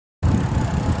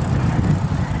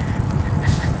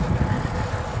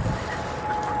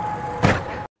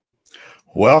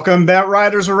Welcome, bet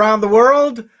riders around the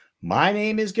world. My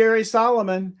name is Gary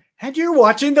Solomon, and you're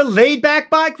watching the Laidback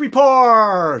Bike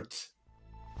Report.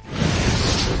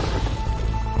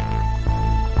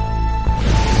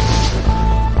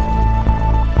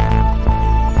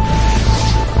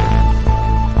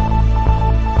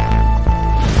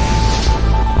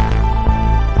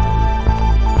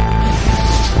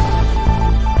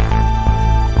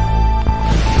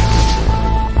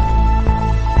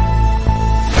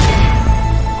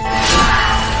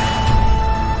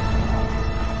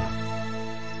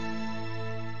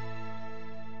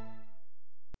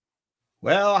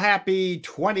 Well, happy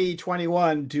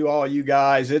 2021 to all you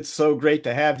guys. It's so great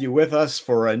to have you with us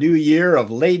for a new year of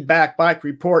Laidback Bike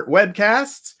Report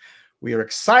webcasts. We are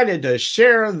excited to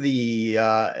share the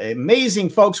amazing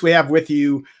folks we have with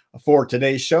you for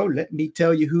today's show. Let me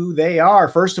tell you who they are.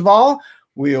 First of all,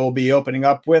 we'll be opening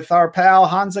up with our pal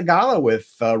Honza Galla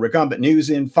with Recumbent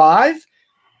News in 5.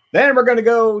 Then we're going to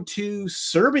go to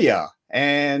Serbia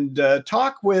and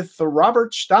talk with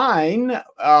Robert Stein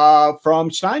from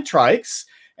Steintrikes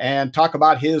and talk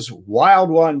about his Wild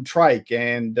One trike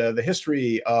and the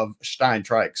history of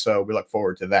Steintrike. So we look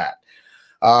forward to that.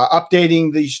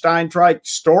 Updating the Steintrike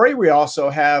story, we also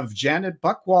have Janet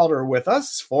Buckwalter with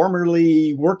us,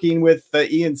 formerly working with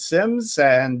Ian Sims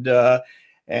and now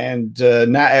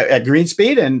at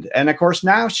Greenspeed. And of course,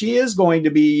 now she is going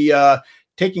to be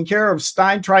taking care of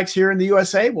Steintrikes here in the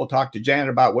USA. We'll talk to Janet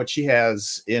about what she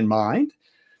has in mind.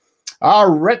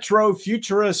 Our retro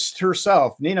futurist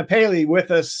herself, Nina Paley, with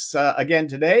us again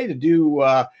today to do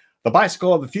the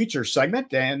Bicycle of the Future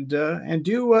segment and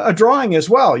do a drawing as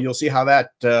well. You'll see how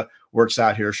that works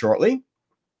out here shortly.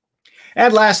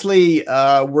 And lastly,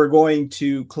 we're going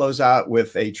to close out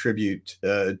with a tribute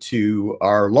to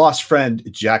our lost friend,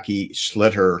 Jacquie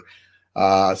Schlitter.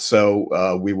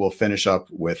 So we will finish up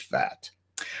with that.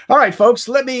 All right, folks,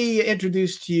 let me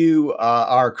introduce to you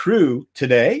our crew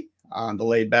today on the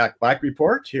Laidback Bike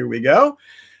Report. Here we go.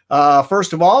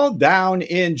 First of all, down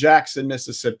in Jackson,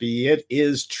 Mississippi, it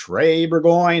is Trey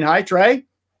Burgoyne. Hi, Trey.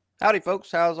 Howdy,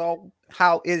 folks.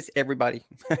 How is everybody?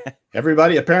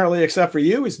 Everybody, apparently, except for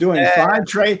you, is doing fine.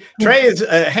 Trey is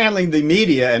handling the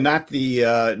media and not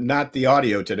the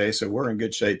audio today, so we're in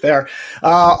good shape there.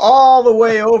 All the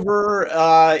way over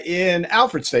in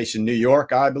Alfred Station, New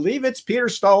York, I believe it's Peter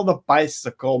Stoll, the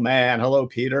Bicycle Man. Hello,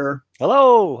 Peter.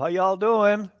 Hello. How y'all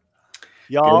doing?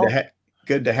 Y'all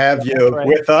good to have you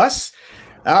with us.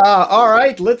 All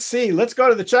right, let's see. Let's go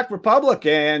to the Czech Republic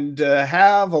and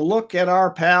have a look at our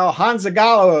pal Honza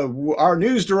Galla, our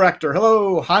news director.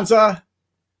 Hello, Honza.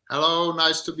 Hello,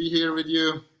 nice to be here with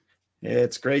you.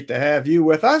 It's great to have you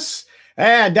with us.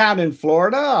 And down in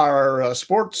Florida, our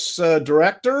sports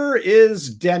director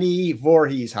is Denny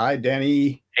Voorhees. Hi,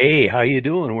 Denny. Hey, how you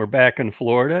doing? We're back in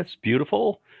Florida. It's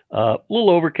beautiful. A little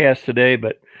overcast today,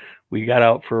 but we got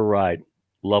out for a ride.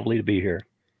 Lovely to be here.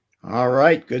 All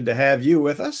right, good to have you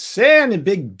with us. And in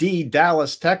Big D,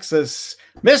 Dallas, Texas,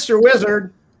 Mr.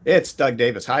 Wizard, it's Doug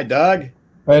Davis. Hi, Doug.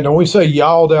 And when we say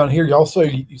y'all down here, y'all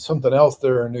say something else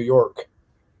there in New York.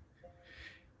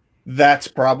 That's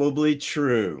probably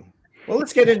true. Well,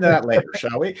 let's get into that later,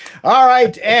 shall we? All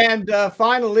right, and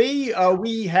finally,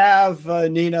 we have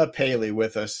Nina Paley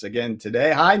with us again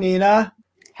today. Hi, Nina.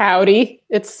 Howdy.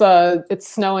 It's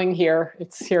snowing here.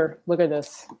 It's here. Look at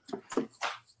this.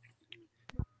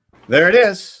 There it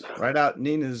is, right out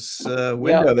Nina's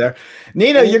window there.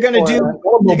 Nina, you're going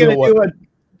to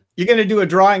do a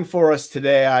drawing for us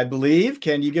today, I believe.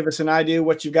 Can you give us an idea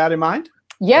what you got in mind?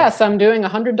 Yes, I'm doing a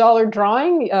 $100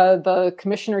 drawing. The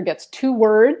commissioner gets 2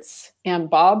 words, and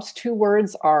Bob's 2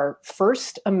 words are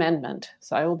First Amendment.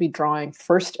 So I will be drawing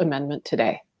First Amendment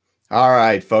today. All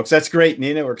right, folks. That's great,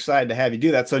 Nina. We're excited to have you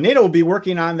do that. So Nina will be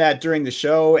working on that during the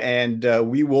show, and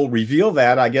we will reveal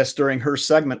that, I guess, during her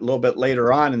segment a little bit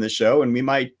later on in the show, and we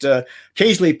might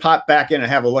occasionally pop back in and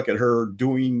have a look at her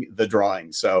doing the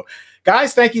drawing. So,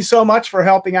 guys, thank you so much for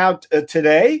helping out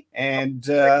today, and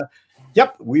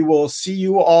yep, we will see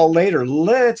you all later.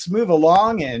 Let's move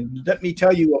along, and let me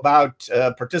tell you about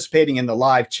participating in the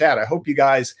live chat. I hope you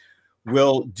guys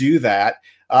will do that.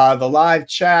 The live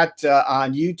chat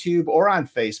on YouTube or on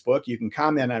Facebook. You can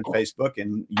comment on Facebook,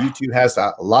 and YouTube has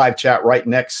a live chat right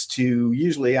next to,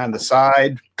 usually on the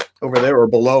side over there or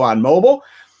below on mobile.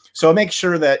 So make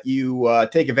sure that you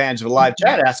take advantage of the live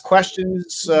chat, ask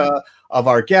questions of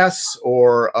our guests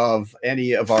or of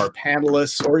any of our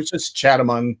panelists, or just chat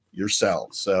among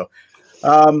yourselves. So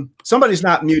somebody's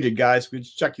not muted, guys.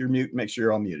 Just check your mute, make sure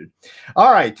you're all muted.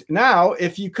 All right. Now,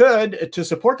 if you could, to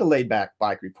support the Laidback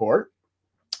Bike Report,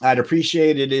 I'd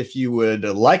appreciate it if you would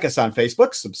like us on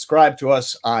Facebook, subscribe to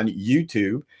us on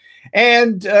YouTube,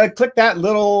 And click that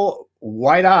little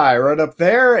white eye right up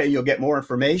there. You'll get more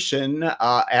information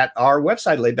at our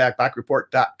website,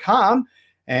 laidbackbikeReport.com,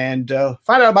 and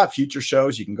find out about future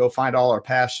shows. You can go find all our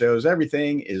past shows.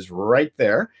 Everything is right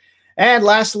there. And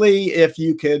lastly, if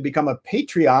you could become a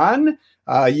Patreon,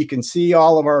 you can see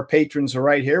all of our patrons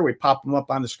right here. We pop them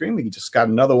up on the screen. We just got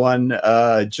another one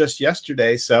just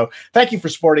yesterday. So thank you for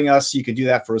supporting us. You can do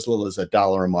that for as little as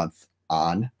 $1 a month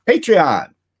on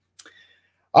Patreon.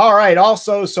 All right.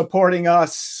 Also supporting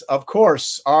us, of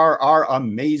course, are our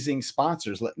amazing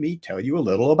sponsors. Let me tell you a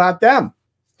little about them.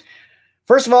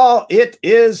 First of all, it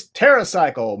is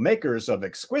TerraCycle, makers of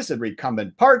exquisite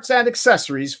recumbent parts and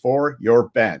accessories for your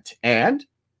bent, and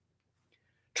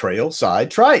Trailside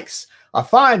Trikes, a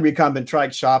fine recumbent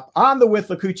trike shop on the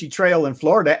Withlacoochee Trail in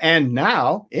Florida and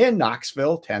now in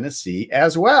Knoxville, Tennessee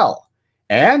as well.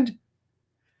 And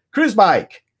Cruise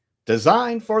Bike,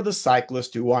 designed for the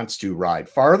cyclist who wants to ride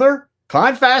farther,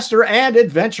 climb faster, and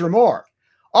adventure more.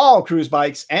 All cruise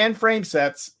bikes and frame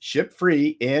sets ship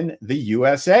free in the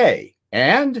USA.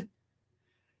 And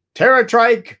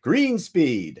Steintrike Green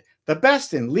Speed, the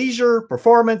best in leisure,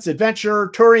 performance, adventure,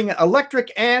 touring,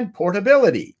 electric, and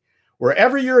portability.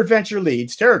 Wherever your adventure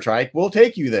leads, Steintrike will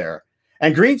take you there.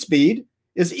 And Green Speed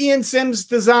is Ian Sims'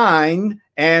 design,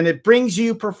 and it brings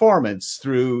you performance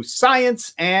through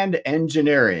science and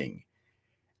engineering.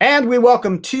 And we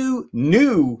welcome 2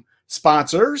 new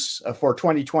sponsors for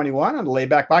 2021 on the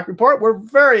Laidback Bike Report. We're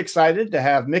very excited to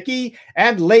have Mickey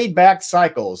and Laidback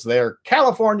Cycles. They're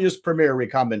California's premier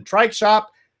recumbent trike shop,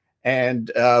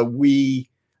 and we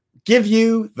give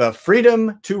you the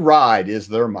freedom to ride is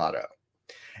their motto.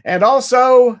 And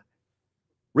also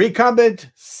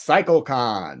Recumbent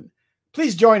CycleCon.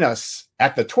 Please join us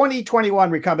at the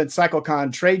 2021 Recumbent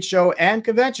CycleCon trade show and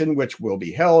convention, which will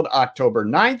be held October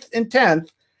 9th and 10th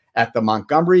at the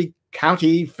Montgomery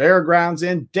County Fairgrounds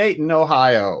in Dayton,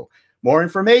 Ohio. More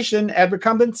information at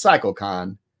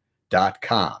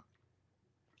recumbentcyclecon.com.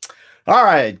 All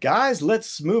right, guys,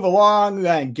 let's move along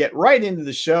and get right into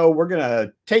the show. We're going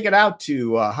to take it out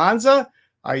to Honza.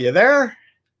 Are you there?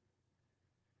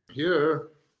 Here.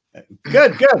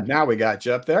 Good, good. Now we got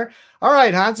you up there. All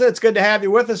right, Honza, it's good to have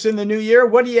you with us in the new year.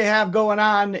 What do you have going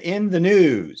on in the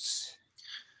news?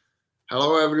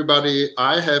 Hello, everybody.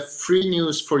 I have 3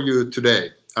 news for you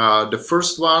today. The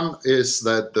first one is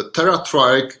that the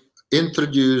Steintrike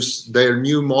introduced their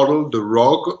new model, the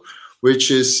Rogue,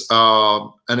 which is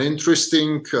an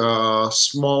interesting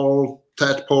small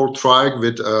tadpole trike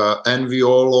with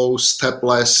NVOLO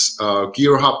stepless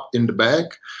gear hub in the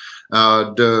back.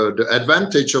 The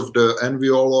advantage of the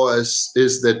NVOLO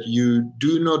is that you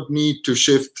do not need to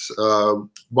shift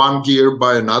one gear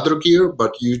by another gear,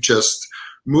 but you just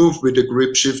move with the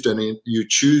grip shift and you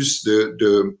choose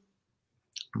the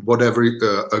whatever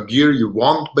a gear you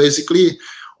want, basically,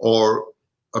 or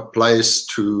a place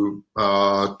to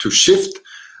shift.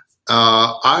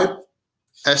 I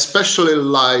especially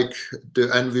like the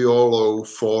NVOLO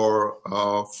for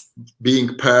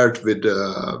being paired with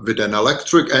an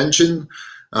electric engine,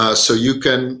 so you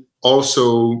can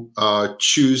also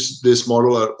choose this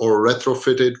model or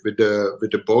retrofit it with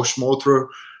the Bosch motor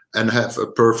and have a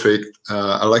perfect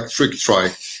electric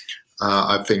trike.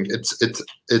 I think it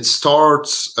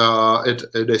starts. It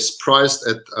is priced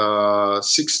at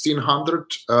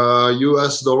 $1,600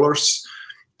 US,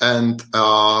 and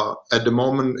at the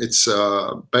moment it's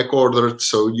back ordered,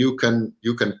 so you can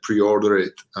pre-order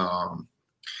it.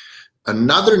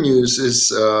 Another news is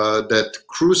that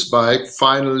Cruise Bike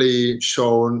finally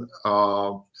shown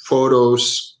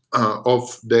photos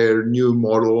of their new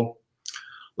model.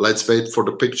 Let's wait for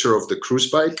the picture of the Cruise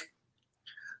Bike.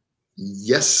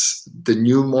 Yes, the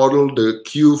new model, the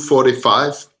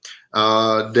Q45.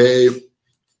 They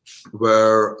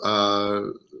were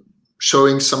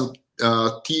showing some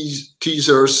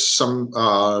teasers, some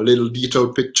little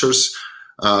detailed pictures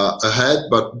ahead,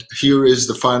 but here is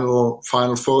the final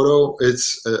photo.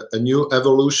 It's a new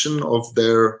evolution of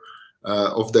their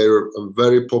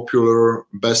very popular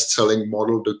best-selling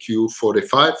model, the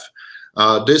Q45.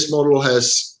 This model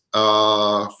has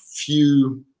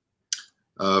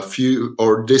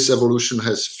this evolution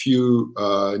has few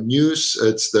news.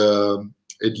 It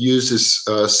uses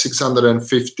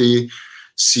 650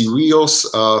 C wheels,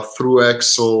 through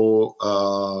axles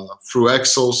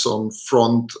on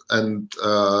front and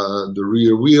the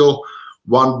rear wheel,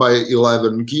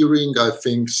 1/11 gearing. I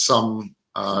think some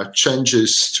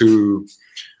changes to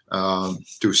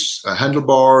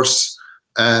handlebars,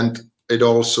 and it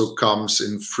also comes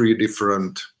in 3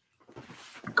 different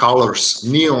colors,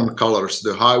 neon colors,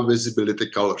 the high visibility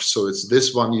colors. So it's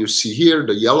this one you see here,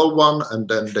 the yellow one, and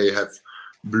then they have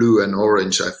blue and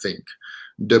orange, I think.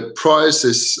 The price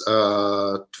is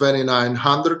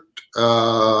 2,900,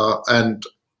 and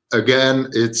again,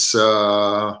 it's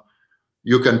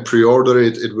you can pre-order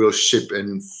it. It will ship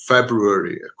in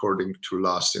February, according to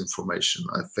last information,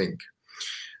 I think.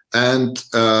 And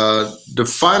the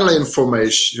final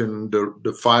information,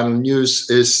 the final news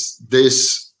is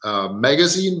this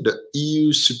magazine, the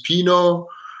EU Supino.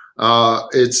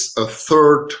 It's a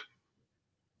third.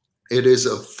 It is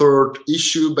a third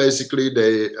issue, basically.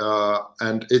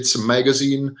 And it's a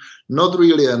magazine, not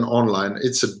really an online.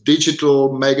 It's a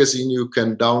digital magazine you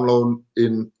can download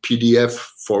in PDF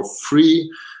for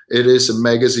free. It is a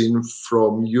magazine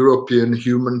from European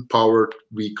Human Powered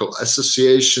Vehicle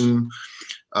Association.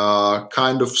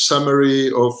 Kind of summary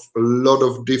of a lot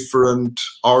of different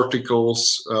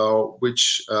articles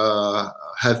which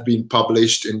have been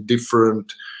published in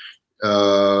different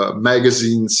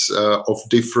magazines of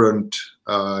different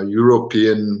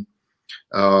European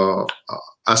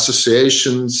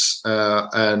associations,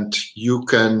 and you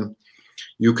can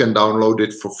download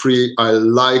it for free. I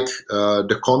like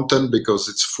the content because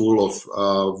it's full of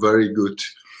very good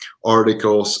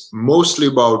articles, mostly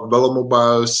about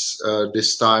velomobiles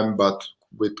this time, but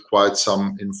with quite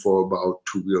some info about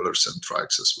two-wheelers and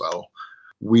trikes as well.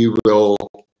 We will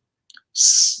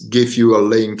give you a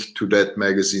link to that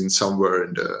magazine somewhere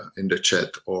in the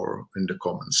chat or in the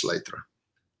comments later.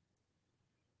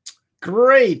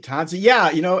 Great, Honza.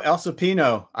 Yeah, you know, El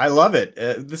Supino, I love it.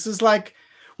 This is like,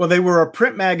 well, they were a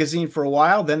print magazine for a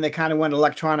while, then they kind of went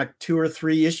electronic 2 or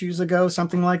 3 issues ago,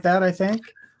 something like that, I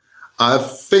think. I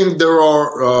think there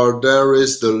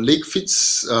is the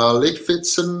Lichtfitzen,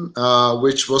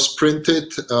 which was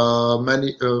printed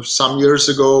some years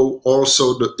ago.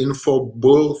 Also, the Info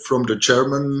Bull from the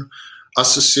German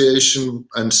association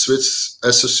and Swiss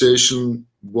association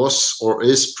was or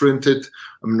is printed.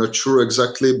 I'm not sure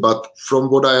exactly, but from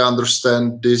what I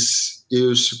understand, this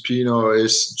EU Supino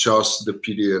is just the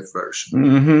PDF version.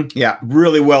 Mm-hmm. Yeah,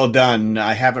 really well done.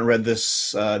 I haven't read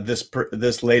this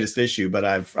latest issue, but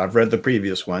I've read the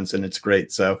previous ones, and it's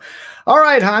great. So, all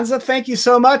right, Honza, thank you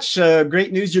so much.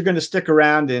 Great news. You're going to stick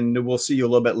around, and we'll see you a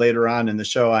little bit later on in the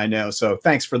show, I know. So,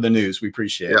 thanks for the news. We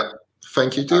appreciate it.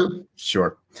 Thank you too.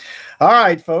 Sure. All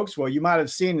right, folks. Well, you might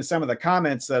have seen in some of the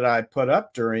comments that I put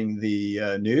up during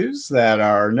the news that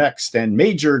our next and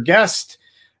major guest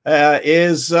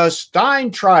is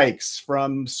Steintrikes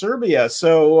from Serbia.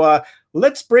 So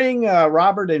let's bring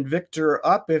Robert and Victor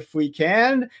up if we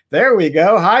can. There we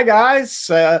go. Hi, guys.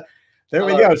 There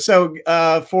we go. So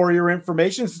for your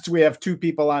information, since we have 2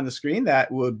 people on the screen,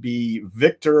 that would be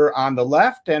Victor on the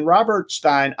left and Robert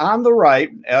Stein on the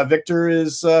right. Victor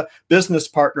is a business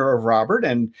partner of Robert,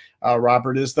 and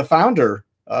Robert is the founder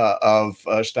of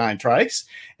Steintrikes.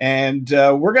 And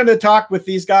we're going to talk with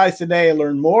these guys today and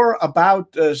learn more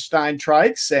about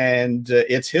Steintrikes and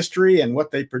its history and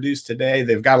what they produce today.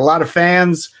 They've got a lot of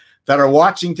fans that are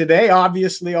watching today,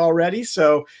 obviously, already.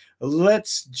 So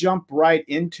let's jump right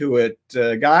into it,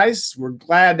 guys. We're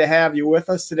glad to have you with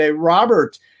us today.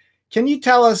 Robert, can you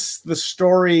tell us the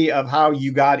story of how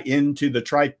you got into the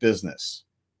trike business?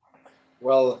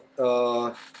 Well,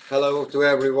 hello to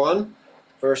everyone.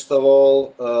 First of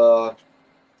all,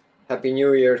 Happy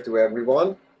New Year to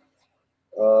everyone.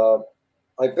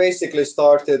 I basically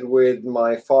started with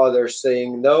my father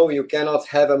saying, no, you cannot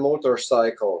have a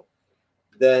motorcycle.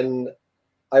 Then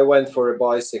I went for a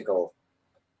bicycle.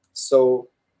 So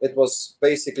it was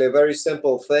basically a very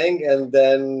simple thing. And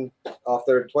then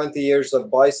after 20 years of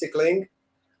bicycling,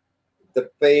 the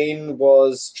pain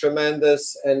was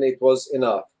tremendous and it was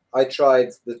enough. I tried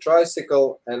the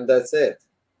tricycle and that's it.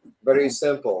 Very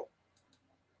simple.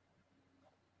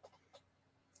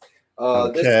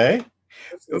 Okay.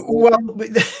 Well,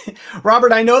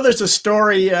 Robert, I know there's a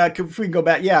story. If we go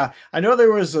back, yeah, I know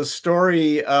there was a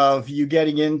story of you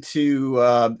getting into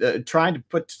trying to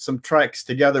put some trikes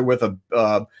together with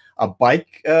a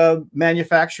bike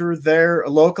manufacturer there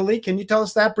locally. Can you tell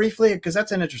us that briefly? Because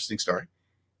that's an interesting story.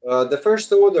 The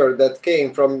first order that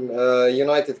came from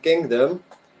United Kingdom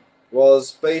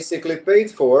was basically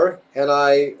paid for, and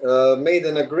I made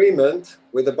an agreement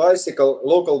with the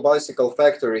local bicycle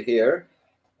factory here.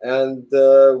 And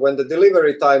when the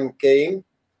delivery time came,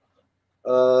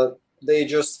 they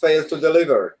just failed to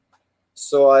deliver.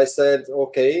 So I said,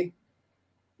 okay,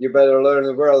 you better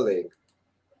learn welding.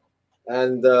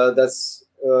 And that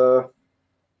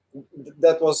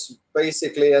was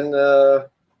basically a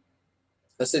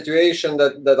situation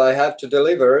that I had to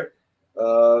deliver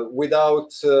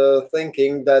without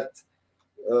thinking that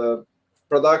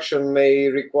production may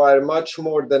require much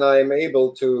more than I am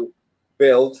able to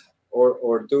build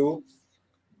or do.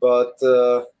 but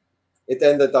it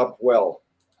ended up well.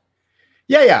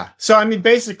 Yeah. So, I mean,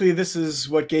 basically, this is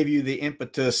what gave you the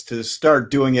impetus to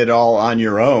start doing it all on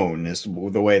your own, is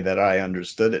the way that I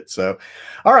understood it. So,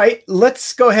 all right,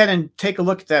 let's go ahead and take a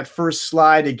look at that first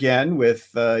slide again with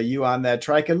you on that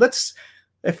trike. And let's,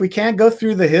 if we can, go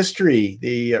through the history,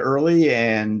 the early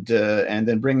and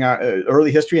then bring our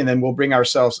early history, and then we'll bring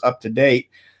ourselves up to date.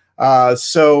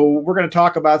 So we're going to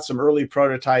talk about some early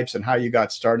prototypes and how you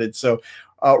got started. So,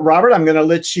 Robert, I'm going to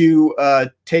let you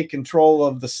take control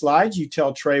of the slides. You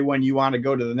tell Trey when you want to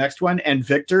go to the next one. And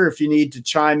Victor, if you need to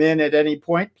chime in at any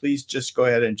point, please just go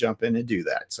ahead and jump in and do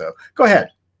that. So go ahead.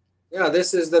 Yeah,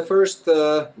 this is the first,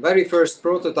 very first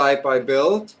prototype I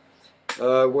built,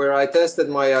 where I tested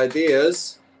my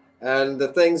ideas and the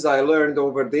things I learned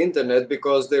over the internet,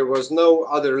 because there was no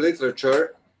other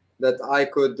literature that I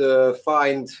could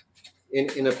find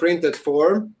in a printed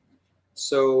form.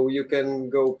 So you can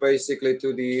go basically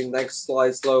to the next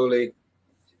slide slowly.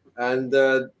 And in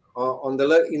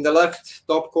the left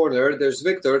top corner, there's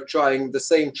Victor trying the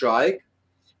same trike.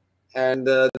 And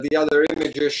the other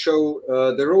images show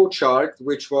the road chart,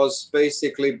 which was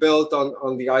basically built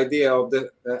on the idea of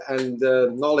the and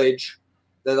knowledge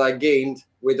that I gained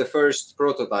with the first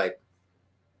prototype.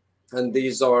 And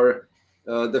these are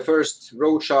the first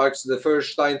road charts, the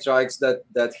first Steintrikes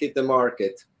that hit the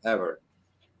market ever.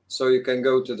 So you can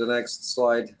go to the next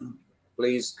slide,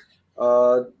 please.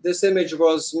 This image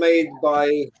was made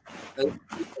by a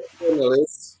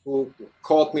journalist who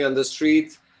caught me on the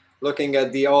street looking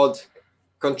at the odd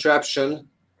contraption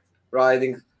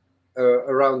riding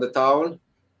around the town.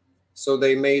 So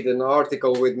they made an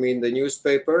article with me in the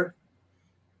newspaper.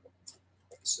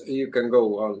 So you can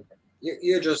go on.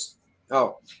 You just,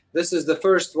 oh, this is the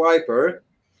first wiper.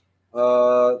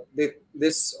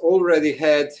 This already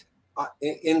had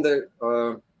in the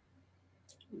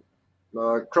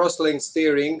crosslink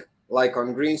steering, like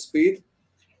on green speed,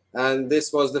 and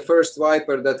this was the first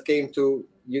wiper that came to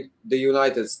the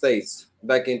United States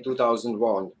back in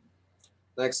 2001.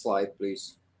 Next slide,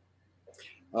 please.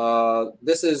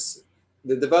 This is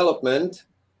the development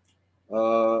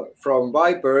from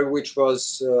Viper, which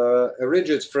was a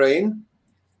rigid frame.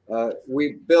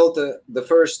 We built the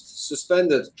first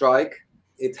suspended trike.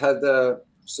 It had a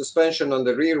suspension on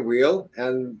the rear wheel,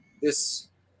 and this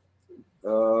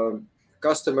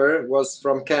customer was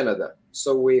from Canada.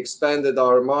 So we expanded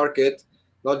our market,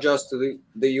 not just to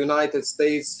the United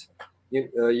States,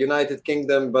 United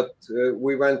Kingdom, but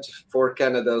we went for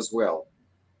Canada as well.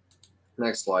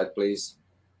 Next slide, please.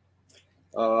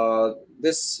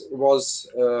 This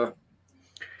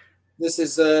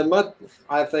is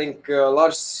I think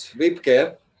Lars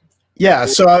Vipke. Yeah,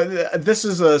 so this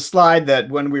is a slide that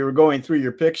when we were going through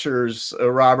your pictures,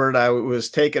 Robert, I was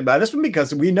taken by this one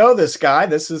because we know this guy.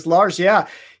 This is Lars. Yeah,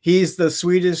 he's the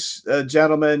Swedish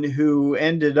gentleman who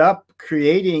ended up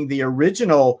creating the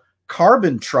original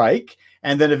carbon trike,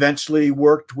 and then eventually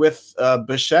worked with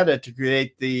Buckwalter to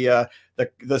create the CT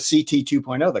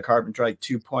 2.0, the carbon trike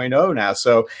 2.0 now.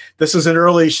 So this is an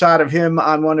early shot of him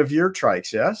on one of your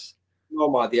trikes, yes?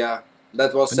 Nomad, yeah,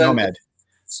 that was Nomad.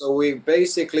 So we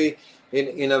basically,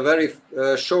 in a very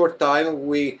short time,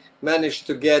 we managed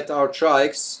to get our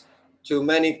trikes to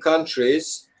many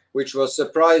countries, which was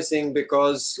surprising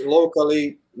because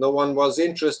locally no one was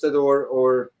interested,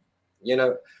 or you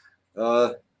know,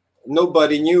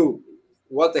 nobody knew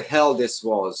what the hell this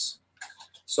was.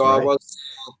 So right. I was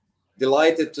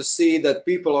delighted to see that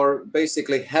people are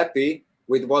basically happy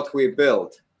with what we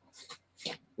built.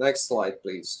 Next slide,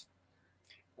 please.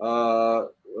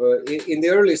 In the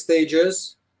early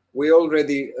stages, we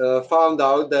already found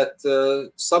out that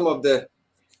some of the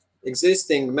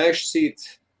existing mesh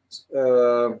seat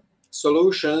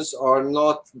solutions are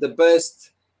not the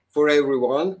best for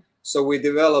everyone. So we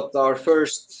developed our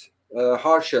first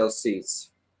hard shell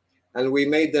seats, and we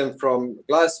made them from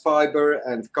glass fiber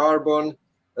and carbon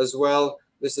as well.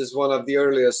 This is one of the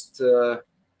earliest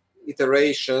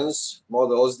iterations,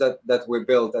 models that we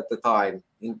built at the time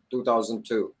in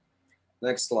 2002.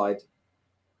 Next slide.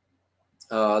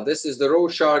 This is the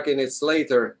Road Shark in its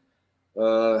later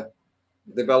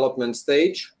development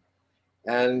stage.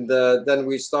 And then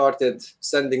we started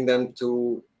sending them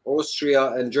to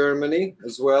Austria and Germany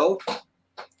as well.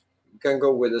 You can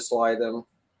go with the slide.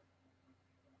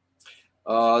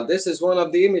 This is one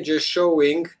of the images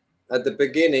showing at the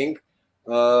beginning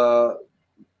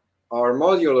our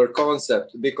modular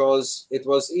concept, because it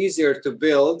was easier to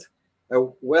build a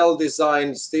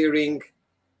well-designed steering,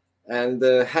 and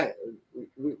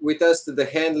we tested the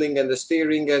handling and the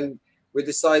steering, and we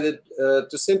decided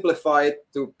to simplify it,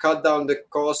 to cut down the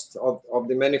cost of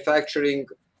the manufacturing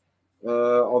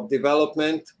of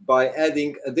development by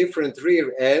adding a different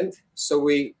rear end. So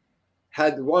we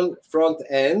had one front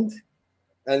end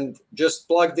and just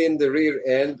plugged in the rear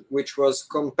end, which was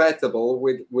compatible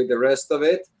with the rest of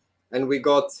it. And we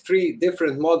got 3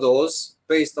 different models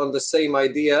based on the same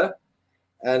idea,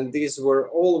 and these were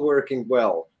all working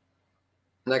well.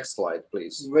 Next slide,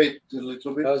 please. Wait a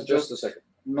little bit. Just a second.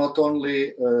 Not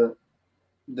only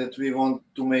that we want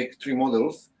to make 3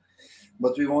 models,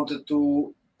 but we wanted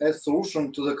to add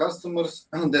solution to the customers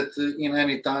that in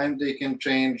any time they can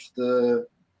change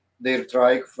their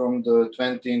trike from the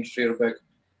 20-inch rear back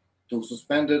to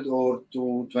suspended or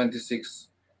to 26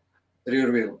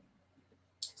 rear wheel.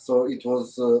 So it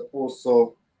was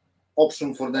also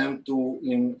option for them to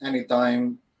in any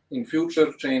time in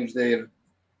future change their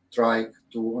trike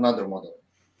to another model.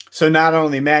 So not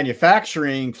only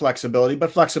manufacturing flexibility,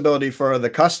 but flexibility for the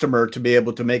customer to be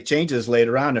able to make changes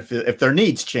later on if their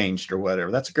needs changed or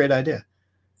whatever. That's a great idea.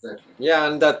 Exactly. Yeah,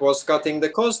 and that was cutting the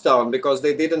cost down because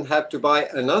they didn't have to buy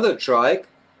another trike,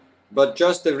 but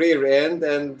just the rear end,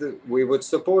 and we would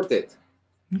support it.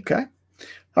 Okay.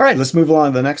 All right, let's move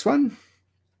along to the next one.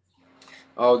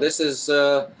 Oh, this is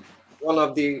one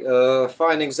of the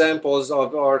fine examples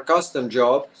of our custom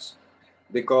jobs,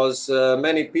 because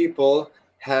many people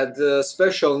had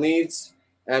special needs,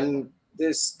 and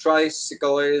this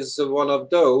tricycle is one of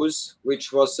those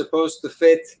which was supposed to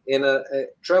fit in a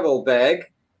travel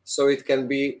bag, so it can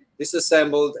be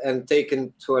disassembled and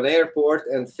taken to an airport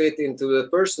and fit into the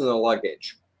personal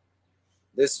luggage.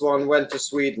 This one went to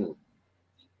Sweden.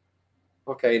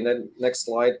 Okay, then next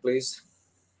slide, please.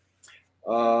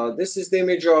 This is the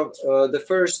image of the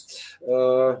first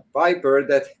Viper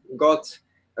that got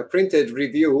a printed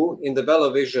review in the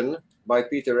Velovision by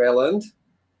Peter Elland.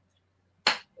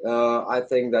 I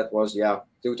think that was,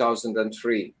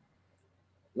 2003.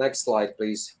 Next slide,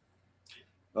 please.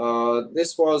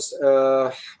 This was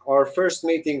our first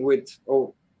meeting with,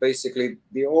 basically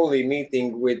the only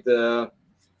meeting with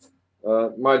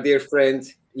my dear friend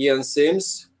Ian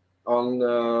Sims on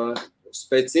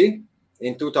Spezi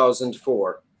in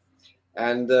 2004.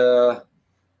 And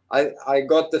I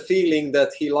got the feeling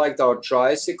that he liked our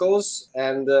tricycles,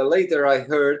 and later I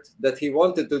heard that he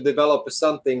wanted to develop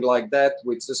something like that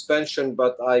with suspension,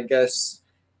 but I guess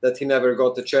that he never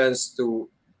got the chance to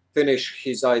finish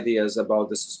his ideas about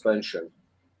the suspension.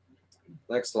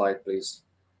 Next slide, please.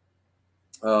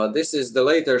 This is the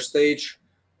later stage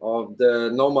of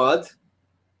the Nomad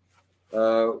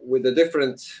with a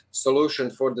different solution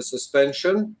for the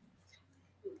suspension,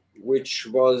 which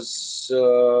was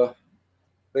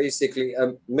basically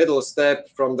a middle step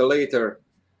from the later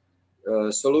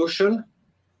solution.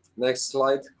 Next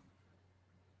slide.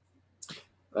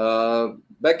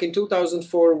 Back in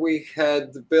 2004, we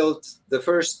had built the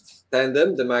first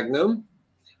tandem, the Magnum,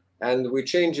 and we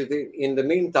changed it in the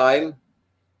meantime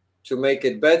to make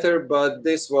it better, but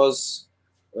this was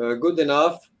good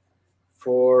enough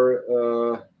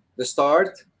for the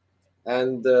start,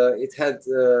 and it had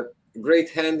great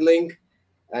handling,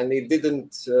 and it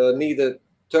didn't need a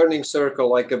turning circle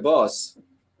like a bus,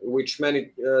 which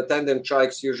many tandem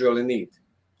trikes usually need.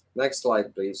 Next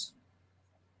slide, please.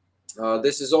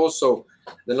 This is also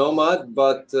the Nomad,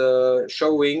 but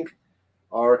showing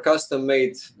our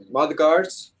custom-made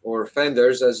mudguards, or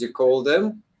fenders as you call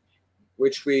them,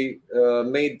 which we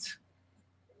made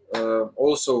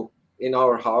also in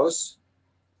our house.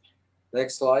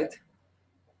 Next slide.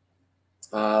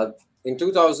 In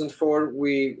 2004,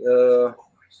 we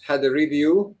had a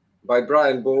review by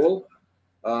Brian Ball,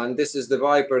 and this is the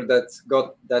Viper that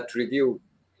got that review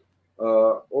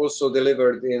also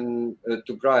delivered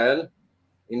to Brian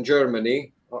in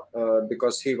Germany,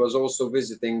 because he was also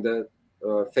visiting the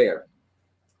fair.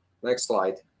 Next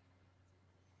slide.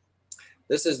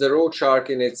 This is the Road Shark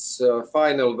in its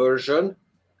final version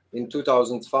in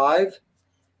 2005,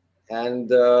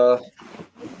 and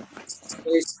it's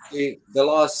basically the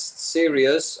last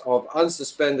series of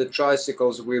unsuspended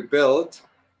tricycles we built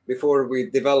before we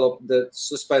developed the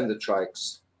suspended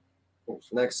trikes.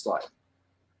 Next slide.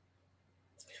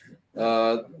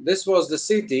 This was the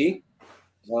city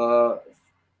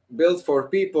built for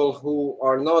people who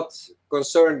are not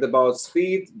concerned about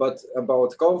speed, but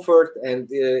about comfort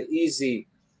and easy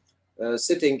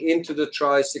sitting into the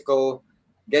tricycle,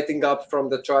 getting up from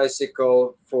the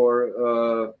tricycle,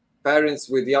 for parents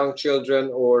with young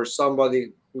children or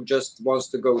somebody who just wants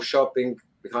to go shopping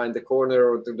behind the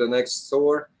corner or to the next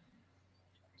store.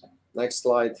 Next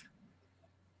slide.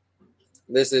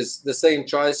 This is the same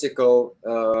tricycle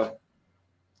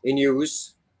in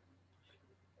use,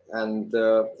 and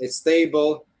it's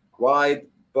stable, wide,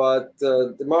 but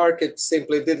the market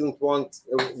simply didn't want,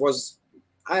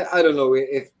 I don't know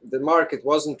if the market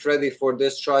wasn't ready for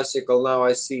this tricycle. Now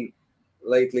I see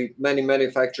lately many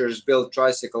manufacturers build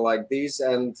tricycle like these,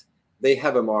 and they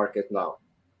have a market now.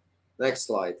 Next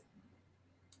slide.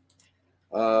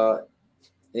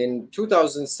 In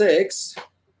 2006,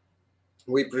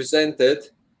 we presented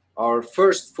our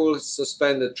first full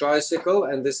suspended tricycle,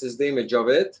 and this is the image of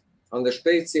it, on the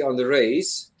Spezi on the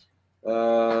race,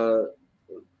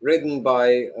 ridden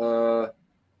by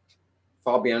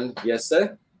Fabian Jesse,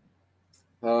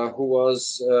 who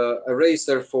was a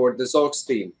racer for the Zolks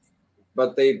team,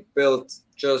 but they built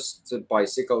just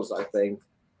bicycles, I think.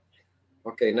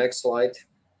 Okay, next slide.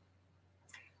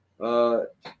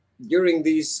 During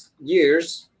these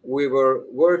years, we were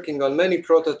working on many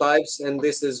prototypes, and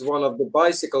this is one of the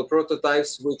bicycle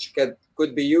prototypes which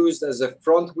could be used as a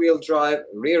front wheel drive,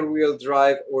 rear wheel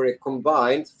drive, or a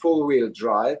combined full wheel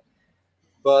drive.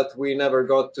 But we never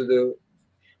got to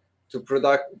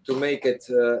make it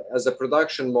as a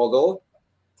production model.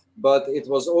 But it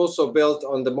was also built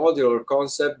on the modular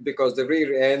concept, because the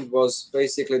rear end was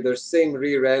basically the same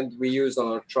rear end we use on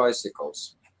our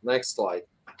tricycles. Next slide.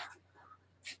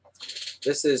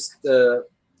 This is the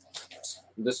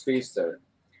Speedster.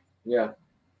 Yeah.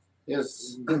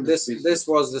 Yes. This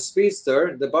was the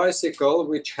Speedster, the bicycle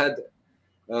which had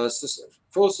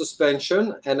full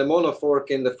suspension and a monofork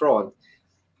in the front.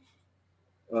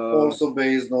 Also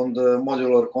based on the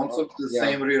modular concept, the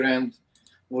same rear end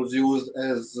was used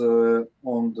as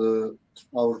on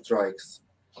our trikes.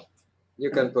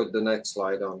 You can put the next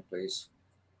slide on, please.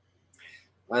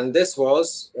 And this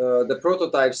was the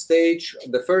prototype stage,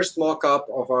 the first mock-up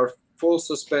of our full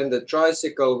suspended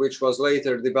tricycle, which was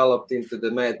later developed into the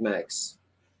Mad Max.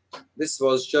 This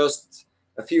was just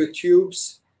a few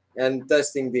tubes and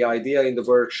testing the idea in the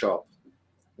workshop.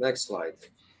 Next slide.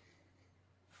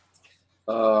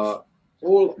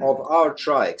 All of our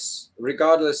trikes,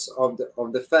 regardless of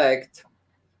the fact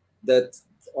that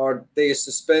are they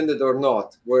suspended or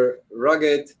not, were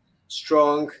rugged,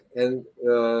 strong, and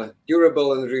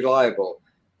durable and reliable.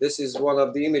 This is one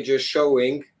of the images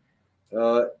showing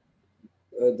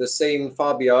the same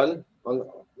Fabian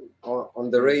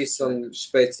on the race on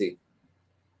Spezi.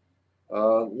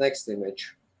 Next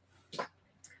image.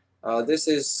 This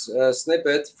is a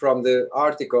snippet from the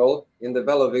article in the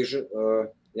Velovision,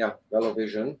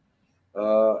 Velovision,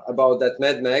 about that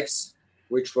Mad Max,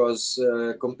 which was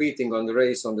competing on the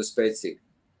race on the Spezi.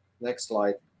 Next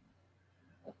slide.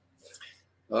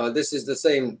 This is the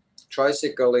same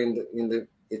tricycle in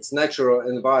its natural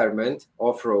environment,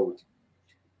 off-road.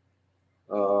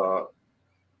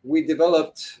 We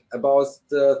developed about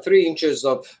 3 inches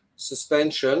of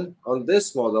suspension on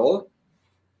this model,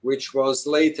 which was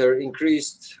later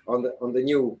increased on the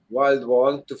new wild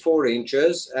one to 4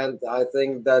 inches. And I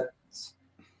think that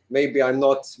maybe I'm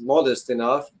not modest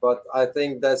enough, but I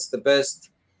think that's the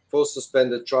best full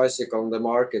suspended tricycle on the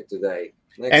market today.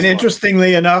 Next and slide.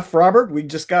 Interestingly enough, Robert, we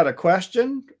just got a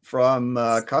question from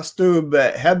Kostub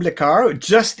Heblikar,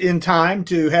 just in time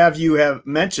to have you have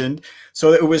mentioned.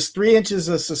 So it was 3 inches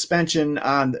of suspension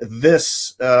on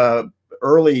this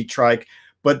early trike,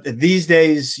 but these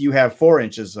days you have 4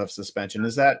 inches of suspension.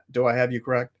 Is that, do I have you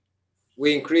correct?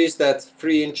 We increased that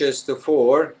 3 inches to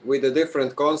 4 with a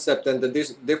different concept and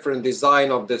the different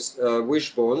design of this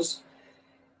wishbones.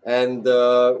 And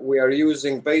we are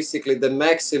using basically the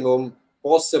maximum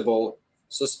possible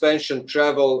suspension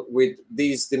travel with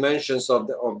these dimensions of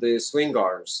the swing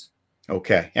arms.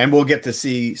 Okay, and we'll get to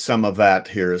see some of that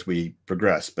here as we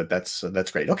progress, but that's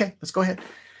great. Okay, let's go ahead.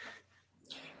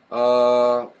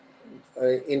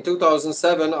 In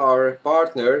 2007, our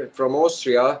partner from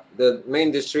Austria, the main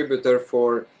distributor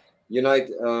for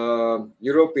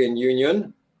European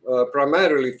Union,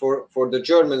 primarily for the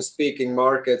German-speaking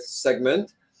market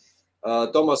segment,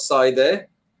 Thomas Seide,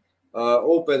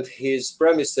 opened his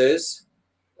premises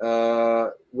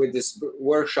with this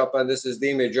workshop, and this is the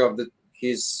image of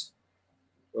his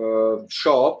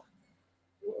shop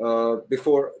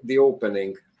before the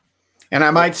opening. And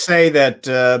I might say that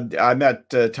I met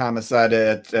Thomas Seide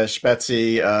at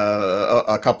Spezi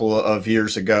a couple of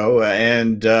years ago,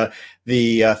 and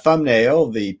the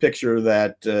thumbnail, the picture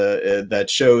that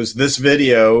shows this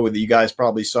video that you guys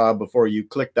probably saw before you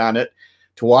clicked on it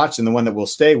to watch, and the one that will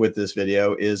stay with this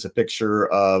video, is a picture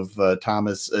of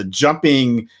Thomas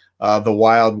jumping the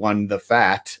wild one, the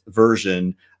fat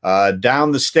version,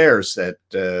 down the stairs at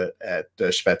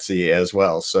Spezi as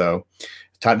well. So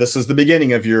this is the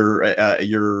beginning of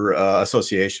your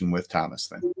association with Thomas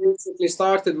then. We basically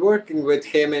started working with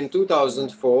him in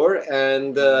 2004,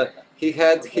 and he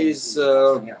had his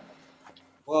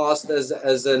past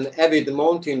as an avid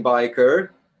mountain biker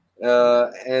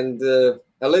and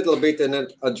a little bit an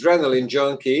adrenaline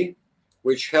junkie,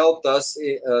 which helped us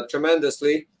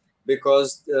tremendously,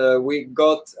 because we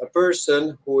got a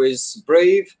person who is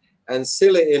brave and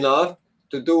silly enough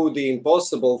to do the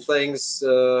impossible things.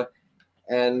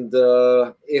 And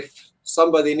if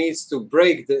somebody needs to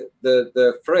break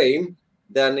the frame,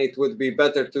 then it would be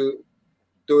better to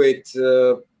do it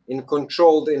in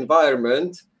controlled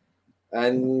environment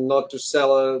and not to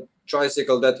sell a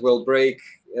tricycle that will break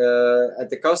at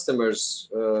the customers.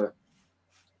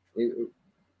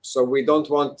 So we don't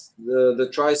want the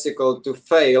tricycle to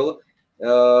fail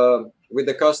with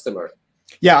the customer.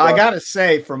 Yeah, I gotta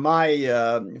say, from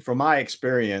my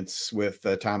experience with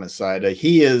Thomas Seide,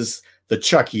 he is the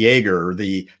Chuck Yeager,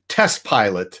 the test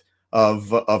pilot of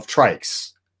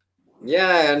trikes.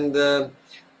 Yeah, and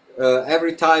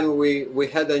every time we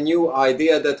had a new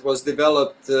idea that was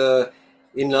developed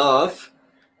enough,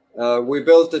 we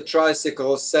built a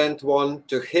tricycle, sent one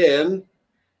to him,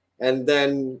 and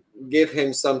then give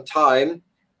him some time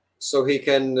so he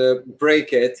can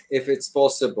break it if it's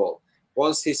possible.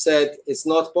 Once he said it's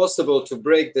not possible to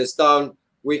break this down,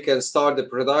 we can start the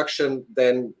production,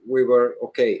 then we were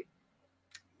okay.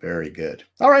 Very good.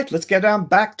 All right, let's get down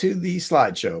back to the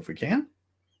slideshow if we can.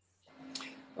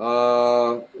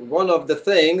 One of the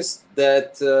things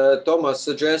that Thomas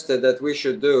suggested that we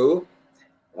should do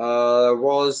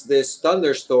was this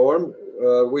thunderstorm,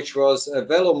 which was a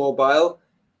velomobile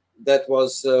that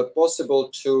was possible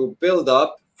to build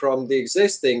up from the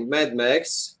existing Mad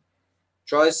Max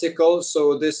tricycle.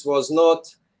 So this was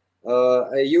not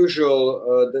a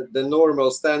usual, the normal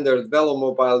standard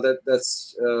velomobile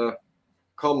that's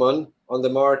common on the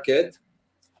market,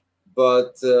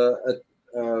 but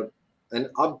an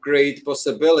upgrade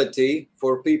possibility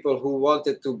for people who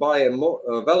wanted to buy a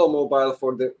velomobile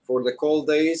for the cold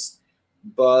days,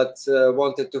 but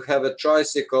wanted to have a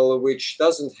tricycle which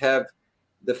doesn't have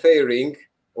the fairing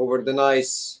over the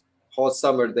nice hot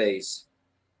summer days.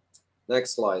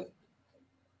 Next slide.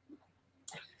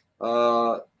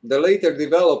 The later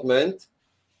development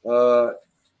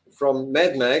from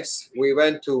Mad Max, we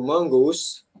went to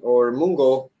Mongoose or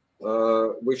Mungo,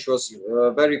 which was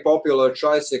a very popular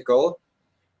tricycle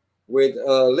with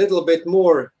a little bit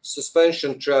more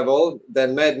suspension travel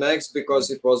than Mad Max,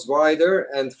 because it was wider,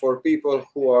 and for people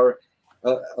who are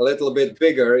a little bit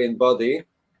bigger in body,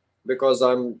 because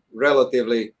I'm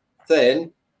relatively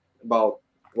thin, about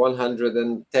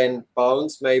 110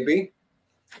 pounds maybe,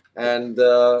 and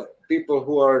people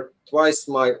who are twice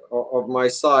of my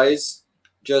size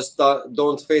just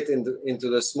don't fit into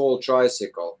the small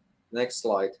tricycle. Next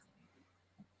slide.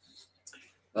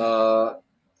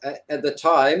 At the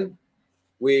time,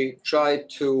 we tried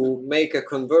to make a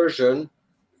conversion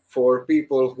for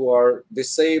people who are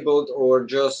disabled or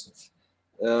just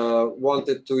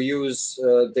wanted to use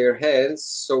their hands.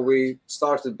 So we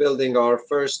started building our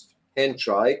first hand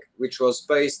trike, which was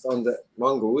based on the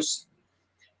Mongoose.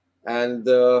 And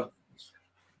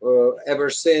ever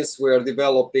since, we are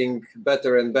developing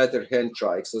better and better hand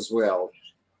trikes as well.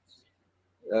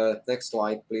 Next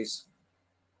slide, please.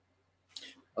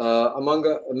 Among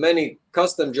many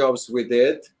custom jobs we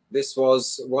did, this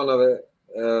was one of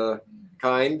a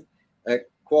kind, a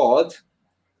quad.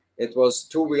 It was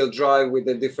two-wheel drive with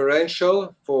a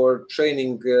differential for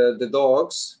training the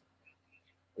dogs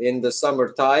in the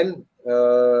summertime,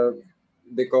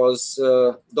 because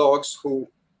dogs who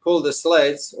pull the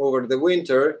sleds over the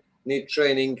winter need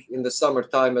training in the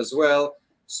summertime as well.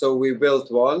 So we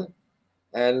built one,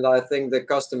 and I think the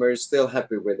customer is still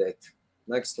happy with it.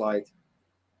 Next slide.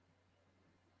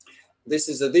 This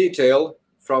is a detail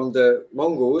from the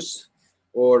Mongoose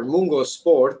or Mungo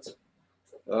Sport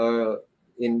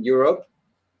in Europe,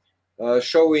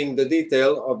 showing the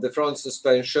detail of the front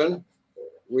suspension,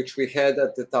 which we had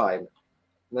at the time.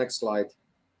 Next slide.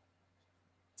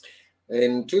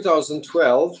 In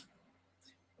 2012,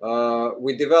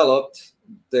 we developed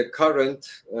the current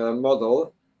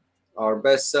model, our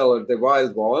bestseller, the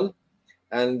Wild One,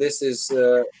 and this is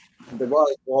the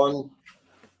Wild One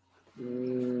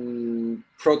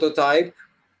prototype,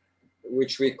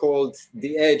 which we called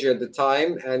the Edge at the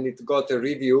time, and it got a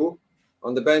review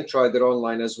on the Bench Rider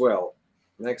online as well.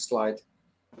 Next slide.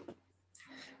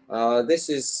 This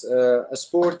is a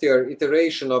sportier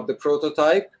iteration of the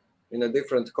prototype in a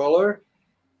different color,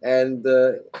 and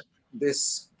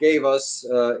this gave us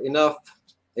enough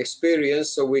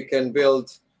experience so we can build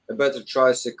a better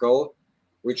tricycle,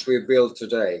 which we build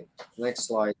today. Next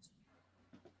slide.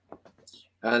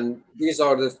 And these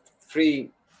are the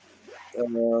three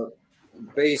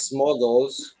base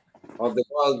models of the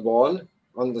Wild One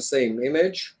on the same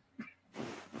image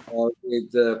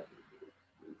with the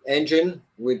engine,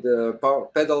 with the power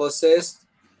pedal assist,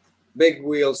 big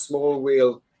wheel, small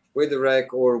wheel, with the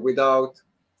rack or without.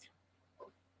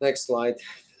 Next slide.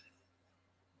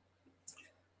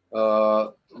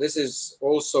 This is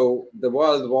also the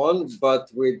wild one, but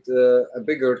with a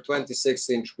bigger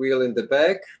 26-inch wheel in the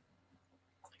back.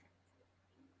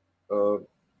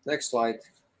 Next slide.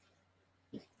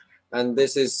 And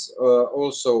this is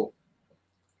also,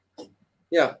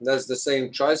 yeah, that's the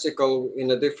same tricycle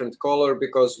in a different color,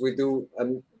 because we do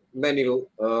many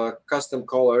custom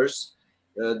colors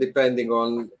depending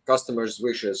on customers'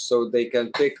 wishes. So they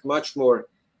can pick much more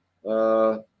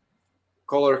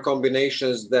color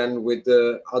combinations than with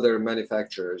the other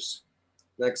manufacturers.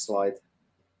 Next slide.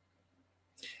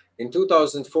 In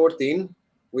 2014,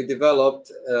 we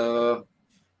developed a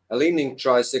leaning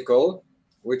tricycle,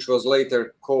 which was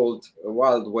later called a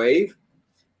Wild Wave,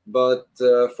 but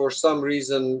for some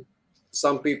reason,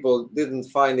 some people didn't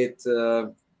find it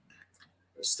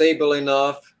stable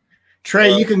enough.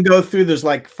 Trey, you can go through. There's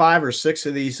like 5 or 6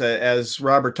 of these as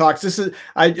Robert talks. This is,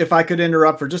 if I could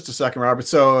interrupt for just a second, Robert.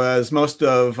 So, as most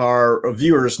of our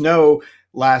viewers know,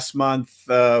 last month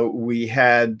we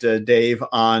had Dave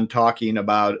on talking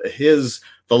about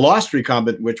the Lost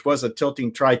Recumbent, which was a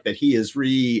tilting trike that he is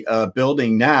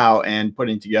rebuilding now and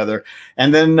putting together.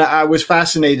 And then I was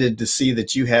fascinated to see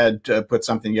that you had put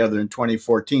something together in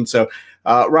 2014. So,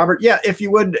 Robert, yeah, if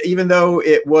you would, even though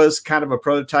it was kind of a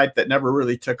prototype that never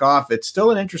really took off, it's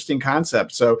still an interesting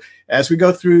concept. So as we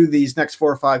go through these next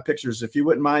 4 or 5 pictures, if you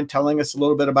wouldn't mind telling us a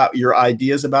little bit about your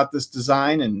ideas about this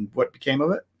design and what became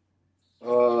of it.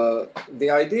 The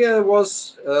idea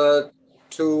was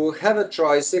to have a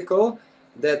tricycle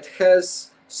that has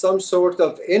some sort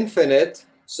of infinite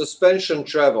suspension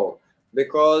travel,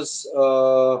 because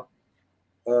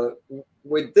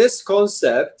with this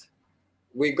concept,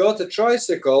 we got a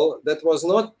tricycle that was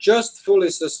not just fully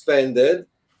suspended,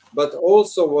 but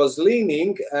also was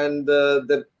leaning, and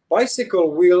the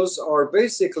bicycle wheels are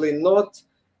basically not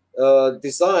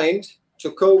designed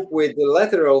to cope with the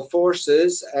lateral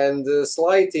forces and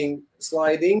sliding.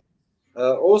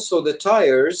 Also, the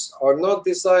tires are not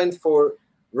designed for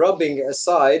rubbing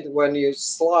aside when you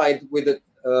slide with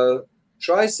a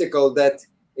tricycle that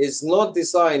is not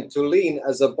designed to lean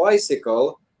as a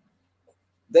bicycle.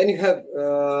 Then you have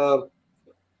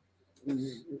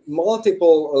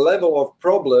multiple level of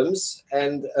problems,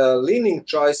 and a leaning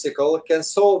tricycle can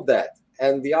solve that.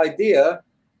 And the idea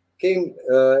came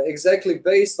exactly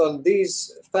based on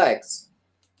these facts.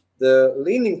 The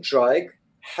leaning trike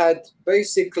had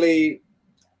basically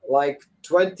like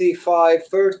 25,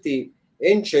 30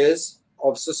 inches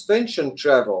of suspension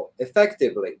travel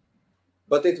effectively,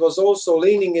 but it was also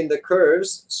leaning in the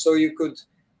curves, so you could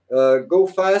go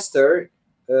faster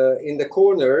in the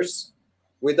corners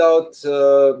without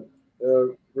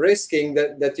risking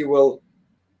that you will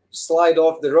slide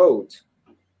off the road.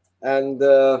 And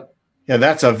yeah,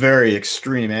 that's a very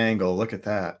extreme angle. Look at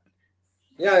that.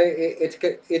 Yeah,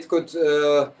 it could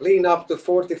lean up to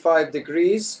 45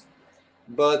 degrees,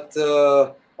 but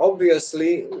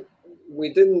obviously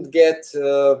we didn't get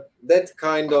that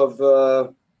kind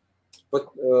of,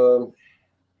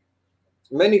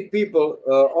 many people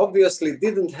obviously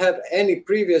didn't have any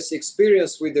previous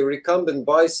experience with the recumbent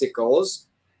bicycles,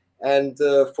 and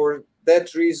for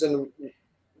that reason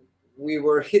we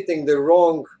were hitting the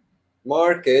wrong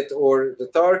market, or the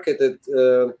targeted.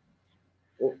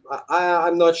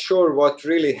 I'm not sure what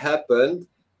really happened,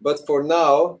 but for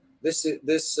now this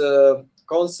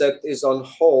concept is on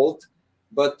hold.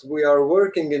 But we are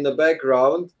working in the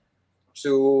background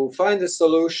to find a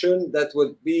solution that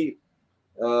would be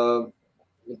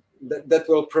that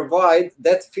will provide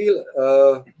that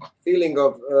feeling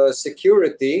of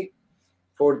security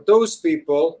for those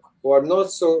people who are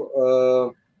not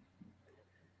so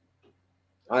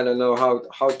I don't know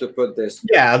how to put this.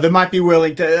 Yeah, they might be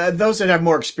willing to, those that have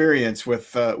more experience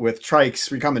with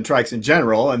trikes, recumbent trikes in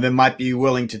general, and then might be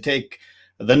willing to take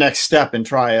the next step and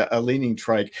try a leaning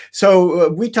trike. So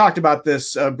we talked about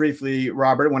this briefly,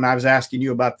 Robert, when I was asking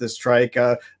you about this trike.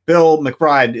 Bill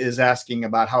McBride is asking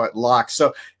about how it locks.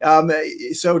 So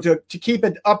so to keep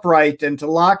it upright and to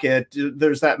lock it,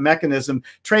 there's that mechanism.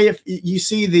 Trey, if you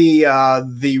see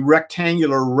the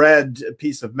rectangular red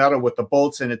piece of metal with the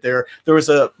bolts in it, there was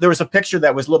a picture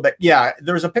that was a little bit, yeah,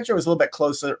 there was a picture that was a little bit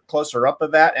closer up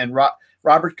of that. And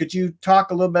Robert, could you talk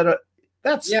a little bit of,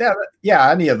 that's, yeah,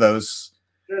 any of those.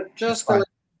 Just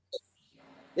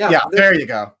yeah, there you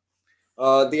go.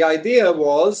 The idea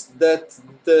was that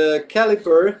the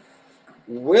caliper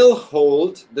will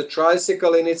hold the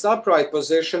tricycle in its upright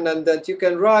position and that you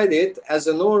can ride it as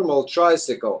a normal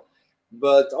tricycle.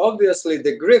 But obviously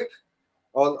the grip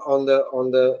on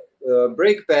the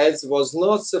brake pads was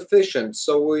not sufficient.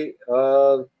 So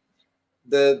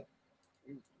the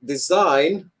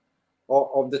design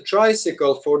of the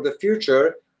tricycle for the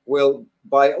future will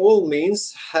by all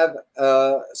means have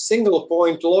a single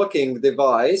point locking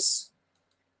device,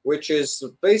 which is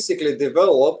basically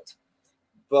developed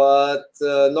but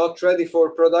not ready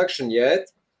for production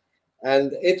yet.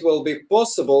 And it will be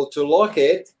possible to lock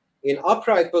it in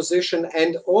upright position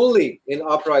and only in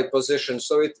upright position.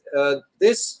 So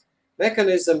this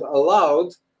mechanism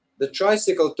allowed the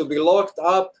tricycle to be locked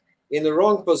up in the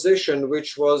wrong position,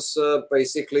 which was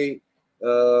basically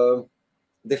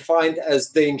defined as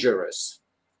dangerous.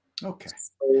 Okay.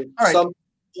 So some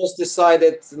just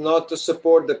decided not to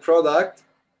support the product.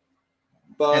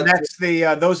 But and that's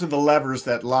those are the levers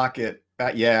that lock it.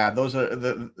 Yeah, those are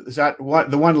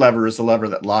the one lever is the lever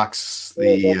that locks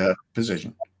the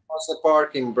position. Also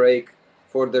parking brake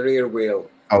for the rear wheel.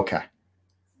 Okay.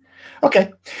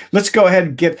 Okay, let's go ahead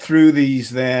and get through these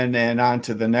then and on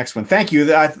to the next one. Thank you.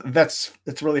 That's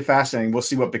really fascinating. We'll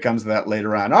see what becomes of that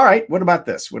later on. All right, what about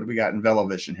this? What do we got in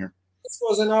Velovision here? This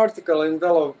was an article in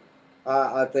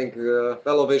I think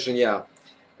Velovision, yeah.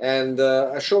 And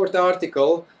a short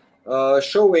article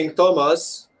showing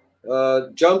Thomas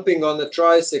jumping on a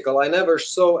tricycle. I never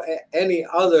saw any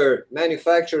other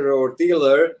manufacturer or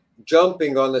dealer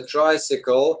jumping on a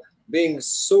tricycle, being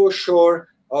so sure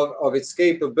of its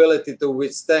capability to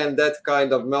withstand that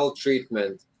kind of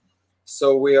maltreatment.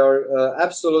 So we are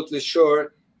absolutely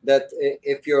sure that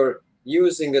if you're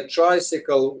using a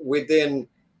tricycle within,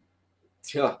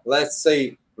 let's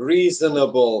say,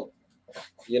 reasonable,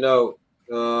 if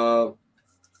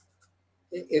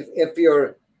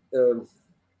you're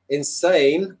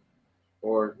insane,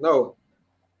 or no,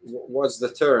 what's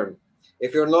the term?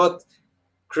 If you're not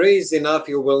crazy enough,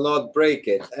 you will not break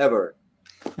it ever.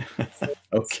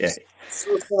 Okay.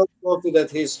 So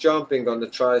self-confident he's jumping on the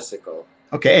tricycle.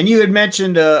 Okay, and you had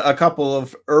mentioned a couple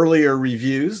of earlier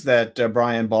reviews that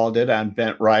Brian Ball did on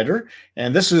Bent Rider,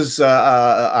 and this is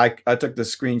I took the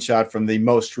screenshot from the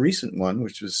most recent one,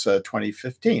 which was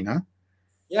 2015, huh?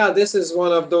 Yeah, this is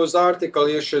one of those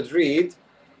articles you should read,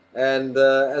 and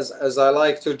as I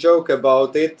like to joke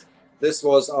about it, this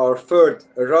was our third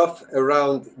rough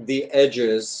around the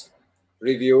edges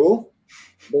review,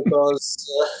 because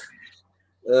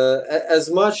as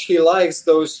much he likes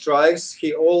those trikes,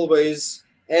 he always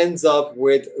ends up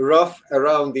with rough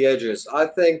around the edges. I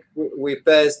think we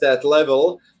passed that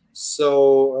level.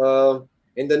 So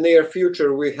in the near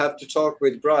future, we have to talk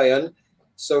with Brian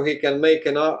so he can make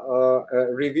a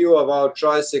review of our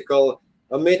tricycle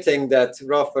omitting that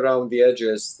rough around the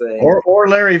edges thing. Or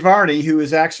Larry Varney, who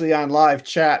is actually on live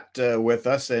chat with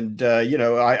us. And,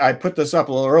 I put this up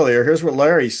a little earlier. Here's what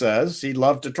Larry says. He'd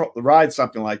love to ride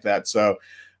something like that. So,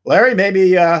 Larry,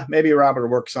 maybe Robert will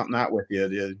work something out with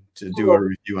you to do a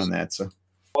review on that. So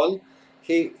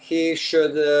he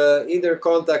should either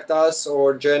contact us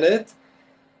or Janet,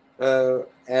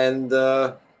 and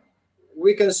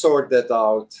we can sort that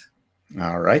out.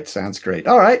 All right. Sounds great.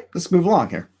 All right. Let's move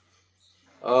along here.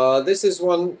 This is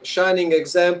one shining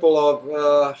example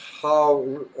of how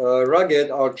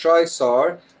rugged our trikes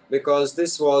are, because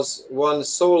this was one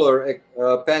solar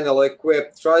panel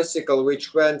equipped tricycle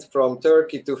which went from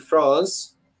Turkey to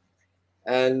France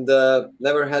and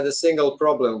never had a single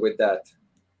problem with that.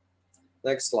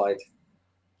 Next slide.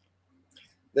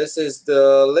 This is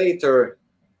the later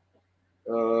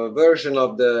version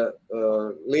of the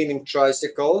leaning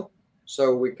tricycle,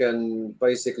 so we can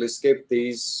basically skip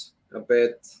these a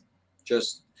bit.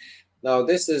 Just now,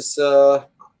 this is our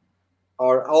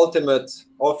ultimate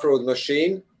off-road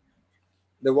machine,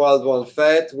 the Wild One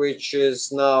Fat, which is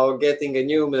now getting a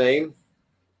new name,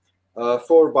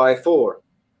 4x4,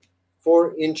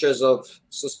 4 inches of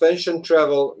suspension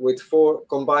travel with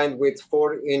combined with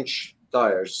 4-inch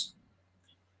tires.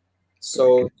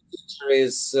 So the future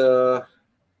is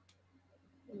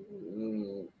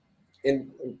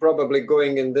probably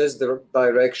going in this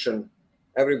direction.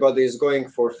 Everybody is going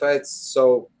for fats,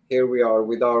 so here we are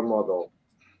with our model.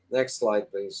 Next slide,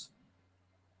 please.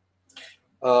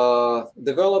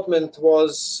 Development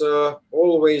was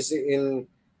always in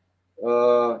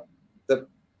the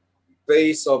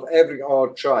base of our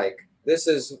trike. This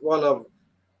is one of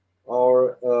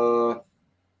our,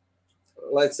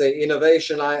 let's say,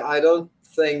 innovation. I don't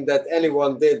think that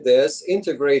anyone did this.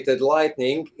 Integrated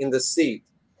lighting in the seat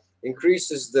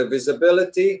increases the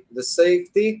visibility, the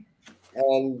safety,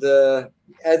 and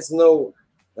adds no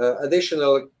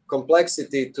additional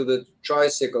complexity to the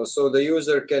tricycle, so the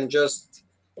user can just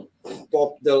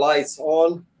pop the lights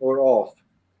on or off.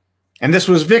 And this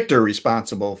was Victor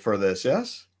responsible for this,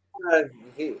 yes?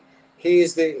 He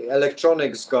is the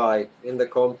electronics guy in the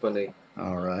company.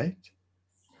 All right.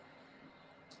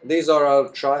 These are our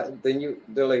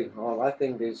I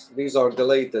think these are the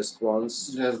latest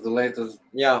ones. Yes, the latest.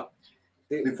 Yeah.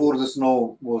 Before the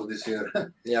snow was this year.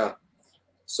 Yeah.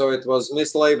 So it was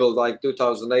mislabeled like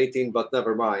 2018, but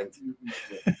never mind.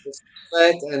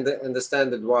 And the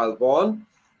standard wild one.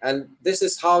 And this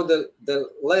is how the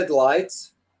LED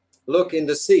lights look in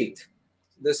the seat.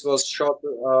 This was shot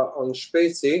on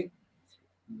Spezi,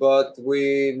 but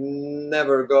we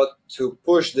never got to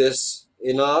push this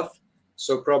enough.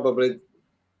 So probably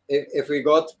if we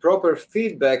got proper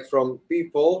feedback from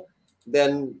people,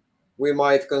 then we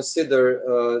might consider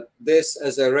this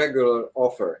as a regular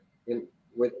offer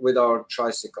with our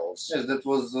tricycles. Yes, that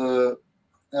was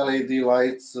LED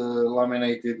lights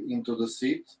laminated into the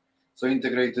seat, so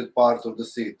integrated part of the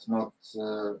seat, not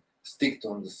sticked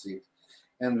on the seat.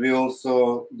 And we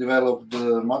also developed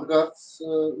the mudguards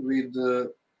with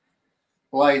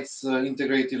lights,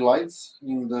 integrated lights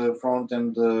in the front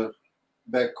and the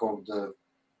back of the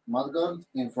mudguard.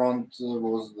 In front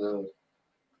was the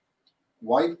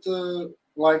white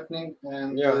lightning,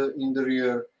 and in the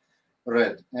rear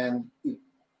red. And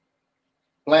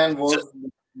plan was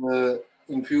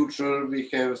in future we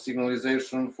have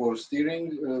signalization for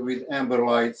steering with amber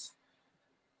lights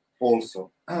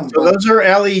also. So those are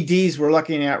LEDs we're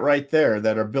looking at right there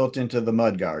that are built into the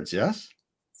mudguards, yes?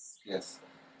 Yes.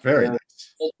 Very nice.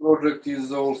 That project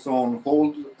is also on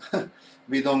hold.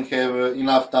 We don't have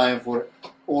enough time for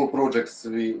all projects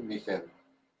we have.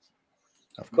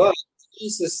 Of course. But the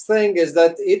easiest thing is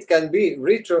that it can be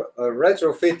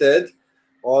retrofitted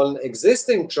on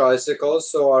existing tricycles.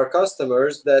 So our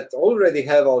customers that already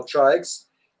have our trikes,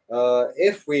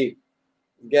 if we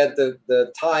get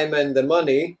the time and the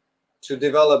money to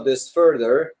develop this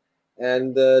further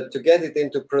and to get it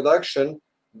into production,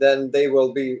 then they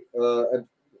will be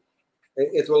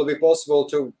it will be possible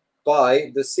to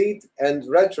buy the seat and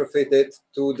retrofit it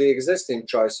to the existing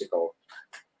tricycle.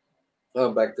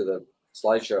 Back to the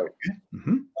slideshow.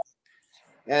 Mm-hmm.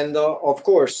 And of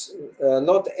course,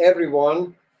 not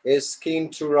everyone is keen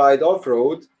to ride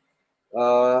off-road.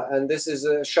 And this is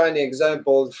a shiny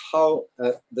example of how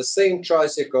the same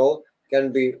tricycle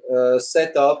can be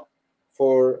set up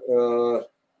for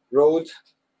road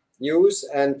use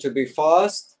and to be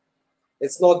fast.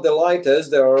 It's not the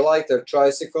lightest, there are lighter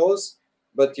tricycles,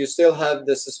 but you still have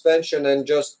the suspension and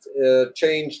just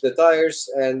change the tires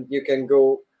and you can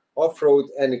go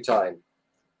off-road anytime.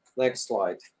 Next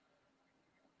slide.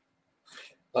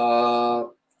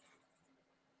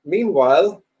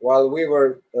 Meanwhile, while we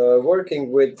were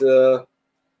working with the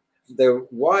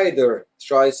wider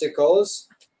tricycles,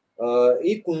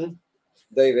 Ethan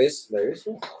Davis,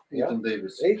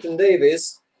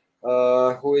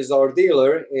 who is our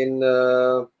dealer in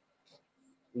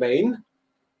Maine,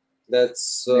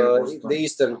 that's the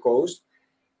eastern coast.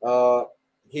 Arundel,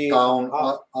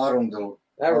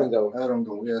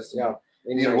 yes, yeah,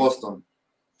 near Boston.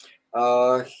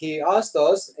 He asked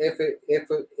us if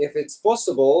it's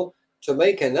possible to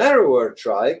make a narrower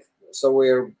trike. So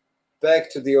we're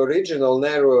back to the original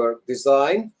narrower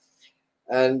design.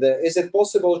 And is it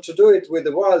possible to do it with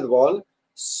the wild one?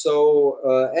 So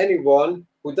anyone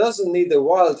who doesn't need a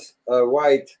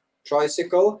wide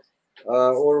tricycle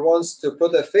or wants to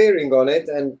put a fairing on it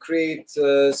and create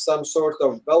some sort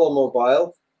of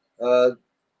velomobile,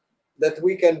 that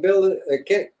we can build.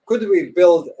 Could we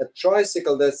build a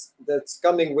tricycle that's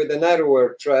coming with a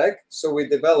narrower track? So we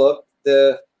developed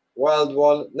the wild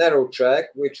one narrow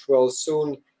track, which will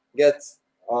soon get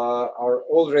our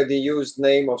already used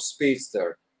name of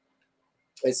Speedster.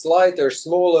 It's lighter,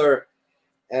 smaller,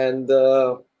 and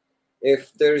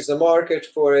if there is a market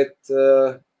for it,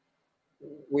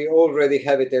 we already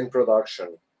have it in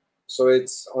production. So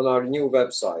it's on our new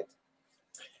website.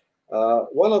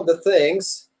 One of the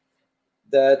things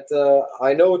that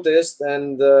I noticed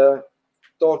and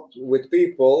talked with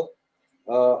people,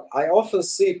 I often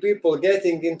see people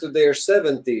getting into their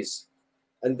 70s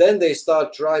and then they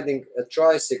start riding a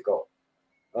tricycle.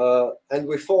 And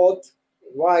we thought,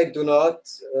 why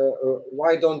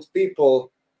don't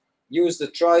people use the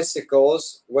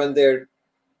tricycles when they're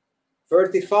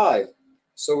 35?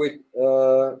 So we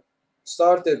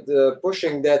started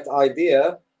pushing that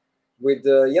idea with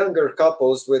younger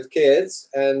couples with kids,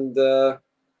 and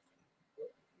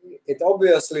it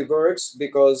obviously works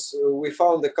because we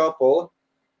found a couple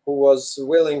who was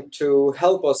willing to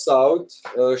help us out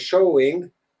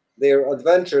showing their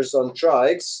adventures on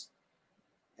trikes,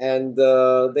 and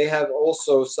they have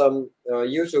also some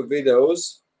YouTube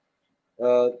videos.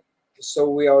 So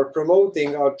we are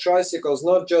promoting our tricycles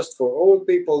not just for old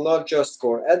people, not just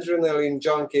for adrenaline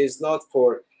junkies, not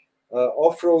for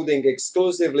off-roading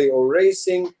exclusively or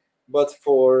racing, but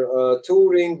for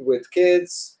touring with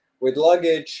kids, with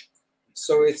luggage.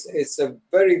 So it's a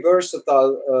very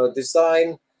versatile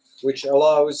design, which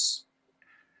allows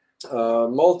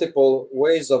multiple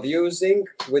ways of using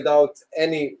without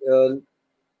any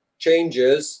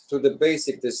changes to the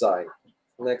basic design.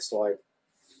 Next slide.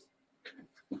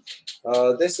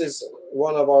 This is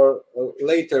one of our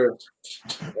later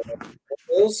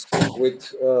models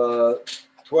with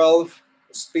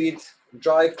 12-speed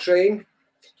drivetrain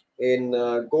in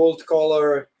gold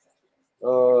color,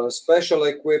 special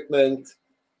equipment,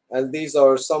 and these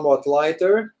are somewhat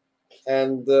lighter,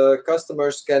 and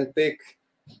customers can pick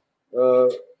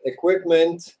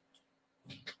equipment,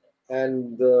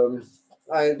 and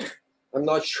I'm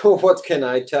not sure what can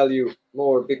I tell you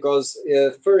more, because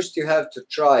first you have to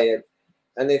try it,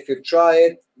 and if you try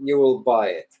it, you will buy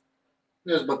it.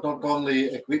 Yes, but not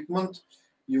only equipment,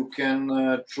 you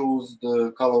can choose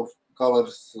the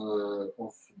colors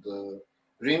of the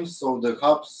rims, of the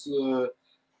hubs,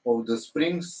 of the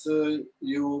springs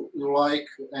you like,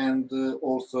 and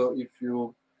also if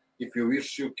you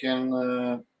wish, you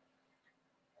can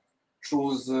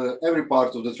choose every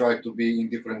part of the trike to be in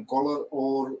different color,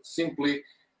 or simply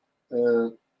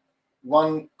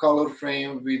one color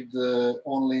frame with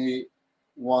only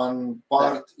one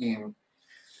part in.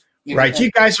 Right. You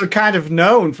guys are kind of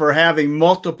known for having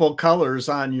multiple colors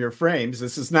on your frames.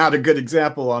 This is not a good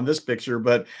example on this picture,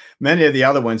 but many of the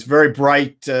other ones, very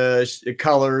bright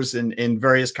colors in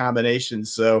various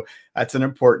combinations. So that's an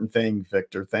important thing,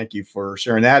 Victor. Thank you for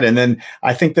sharing that. And then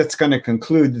I think that's going to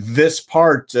conclude this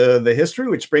part, the history,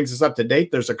 which brings us up to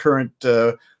date. There's a current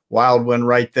wild one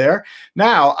right there.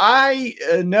 Now, I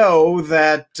know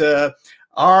that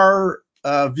our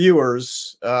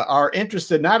viewers are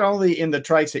interested not only in the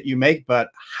trikes that you make, but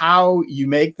how you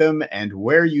make them and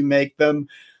where you make them.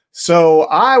 So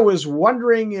I was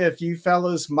wondering if you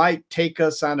fellas might take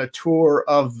us on a tour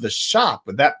of the shop.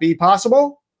 Would that be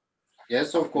possible?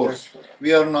 Yes, of course.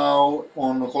 We are now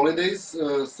on holidays,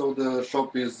 so the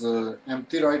shop is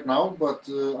empty right now, but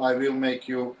I will make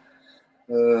you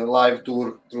a live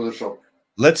tour through the shop.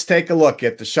 Let's take a look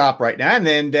at the shop right now. And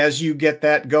then as you get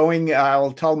that going,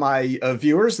 I'll tell my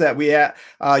viewers that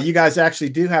you guys actually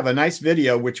do have a nice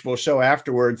video, which we'll show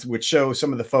afterwards, which shows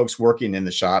some of the folks working in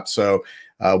the shop. So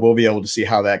we'll be able to see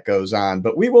how that goes on.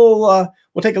 But we will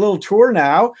we'll take a little tour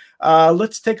now.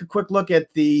 Let's take a quick look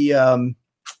at the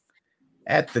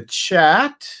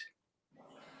chat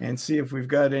and see if we've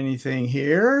got anything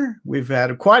here. We've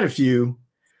had quite a few.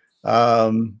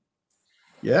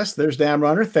 Yes, there's Dam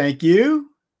Runner. Thank you.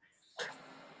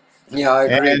 Yeah, I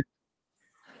agree. And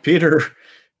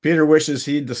Peter wishes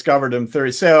he'd discovered him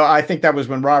 30. So I think that was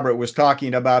when Robert was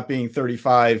talking about being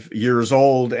 35 years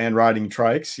old and riding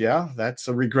trikes. Yeah, that's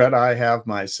a regret I have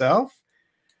myself.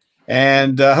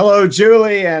 And hello,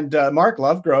 Julie and Mark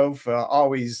Lovegrove.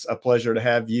 Always a pleasure to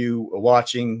have you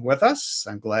watching with us.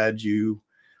 I'm glad you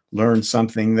learned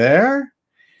something there.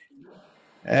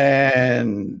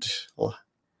 And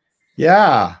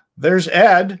yeah, there's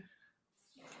Ed.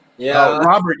 Yeah,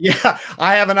 Robert. Yeah,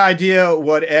 I have an idea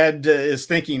what Ed is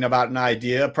thinking about. An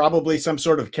idea, probably some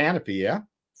sort of canopy. Yeah.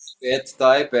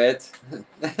 Type it.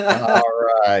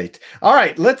 All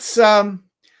right. Let's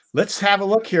have a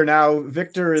look here now.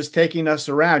 Victor is taking us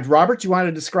around. Robert, you want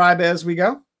to describe as we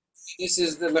go? This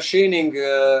is the machining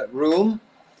room.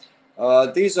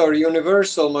 These are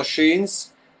universal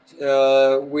machines.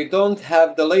 We don't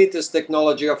have the latest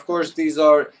technology. Of course, these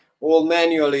are all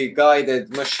manually guided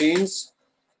machines.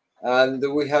 And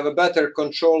we have a better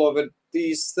control over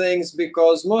these things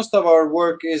because most of our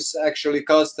work is actually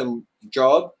custom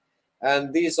job.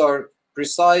 And these are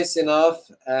precise enough,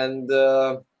 and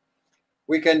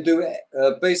we can do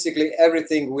basically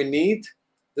everything we need.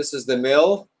 This is the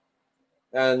mill.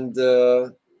 And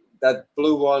that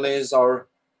blue one is our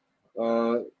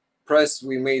press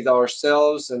we made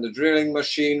ourselves, and the drilling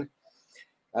machine.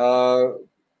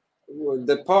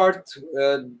 The part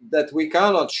that we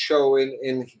cannot show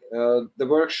in the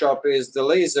workshop is the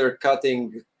laser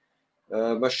cutting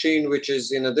machine, which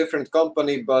is in a different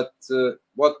company, but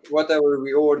whatever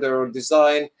we order or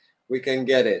design, we can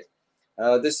get it.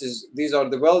 These are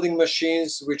the welding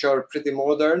machines, which are pretty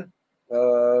modern,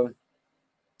 the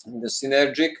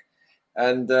Synergic,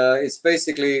 and it's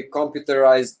basically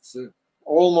computerized,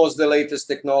 almost the latest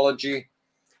technology.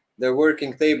 The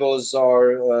working tables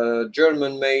are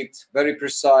German-made, very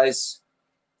precise,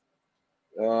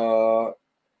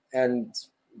 and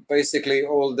basically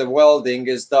all the welding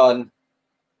is done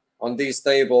on these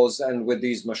tables and with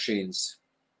these machines.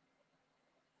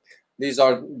 These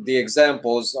are the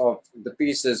examples of the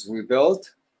pieces we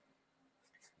built.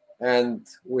 And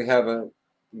we have a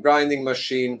grinding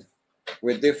machine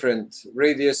with different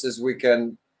radiuses. We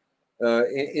can,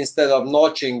 instead of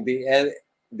notching the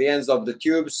ends of the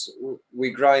tubes, we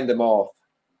grind them off.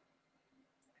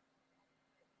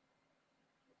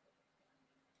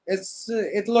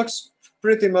 It looks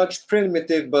pretty much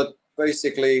primitive, but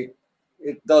basically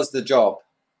it does the job.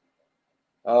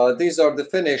 These are the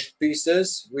finished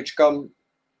pieces which come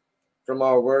from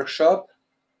our workshop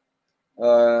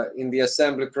in the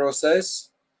assembly process,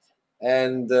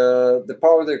 and the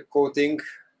powder coating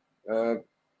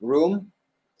room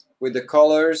with the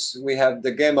colors. We have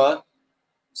the Gamma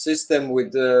system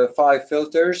with 5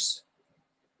 filters,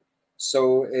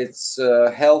 so it's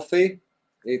healthy.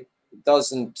 It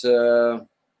doesn't oh,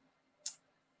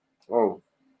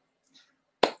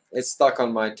 it's stuck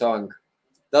on my tongue.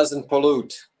 Doesn't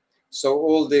pollute. So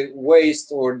all the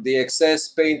waste or the excess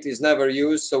paint is never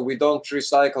used, so we don't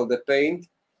recycle the paint.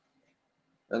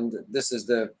 And this is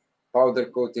the powder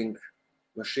coating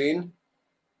machine.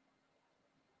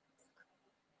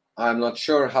 I'm not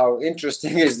sure how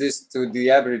interesting is this to the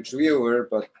average viewer,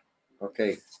 but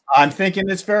okay. I'm thinking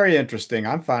it's very interesting.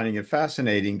 I'm finding it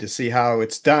fascinating to see how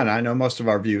it's done. I know most of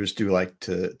our viewers do like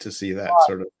to see that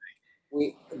sort of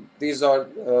thing. These are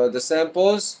the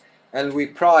samples, and we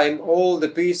prime all the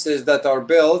pieces that are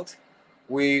built.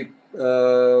 We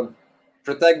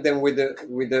protect them with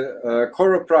the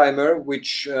Coro primer,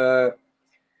 which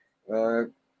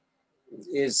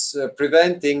is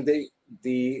preventing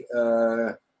the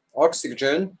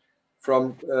oxygen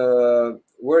from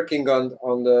working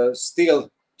on the steel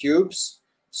tubes,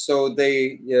 so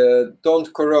they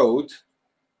don't corrode,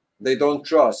 they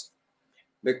don't rust,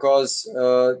 because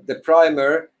the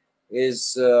primer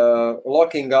is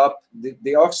locking up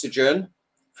the oxygen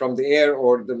from the air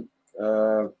or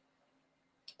the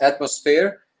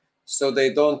atmosphere, so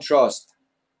they don't rust.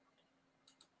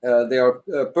 They are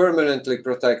permanently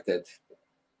protected.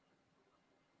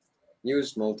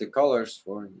 Use multicolors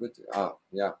for good. Ah,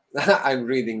 yeah, I'm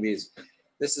reading these.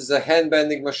 This is a hand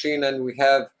bending machine, and we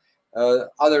have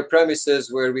other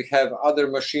premises where we have other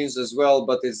machines as well,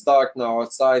 but it's dark now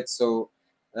outside, so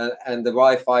and the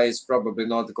Wi-Fi is probably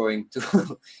not going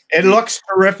to. It looks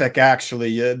terrific,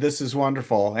 actually. This is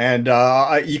wonderful, and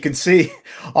you can see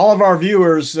all of our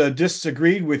viewers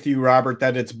disagreed with you, Robert,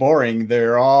 that it's boring.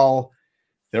 They're all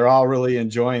really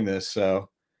enjoying this. So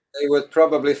they would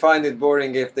probably find it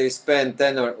boring if they spend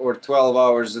 10 or 12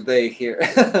 hours a day here.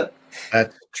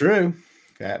 That's true.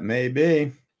 That may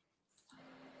be.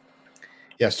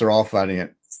 Yes, they're all finding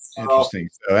it interesting.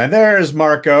 So, and there's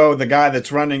Marco, the guy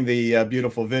that's running the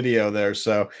beautiful video there.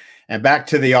 So, and back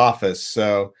to the office.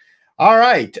 So, all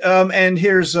right. And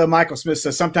here's Michael Smith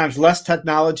says sometimes less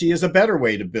technology is a better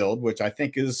way to build, which I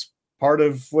think is part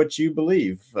of what you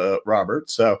believe, Robert.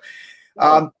 So,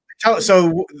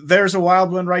 so there's a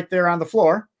wild one right there on the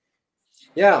floor.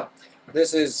 Yeah,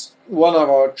 this is one of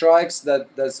our trikes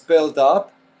that's built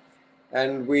up,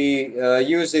 and we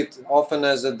use it often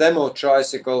as a demo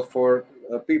tricycle for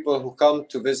people who come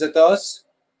to visit us.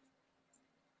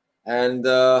 And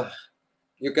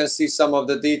you can see some of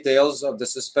the details of the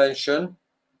suspension.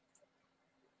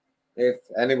 If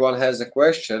anyone has a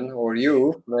question, or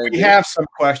you, maybe. We have some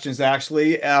questions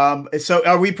actually. So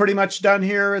are we pretty much done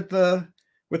here at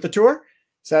with the tour?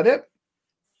 Is that it?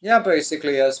 Yeah,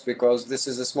 basically, yes, because this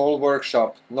is a small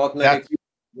workshop. Not many people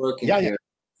working here.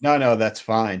 No, that's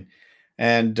fine.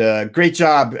 And great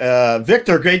job,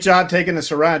 Victor. Great job taking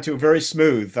us around too. Very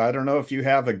smooth. I don't know if you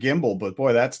have a gimbal, but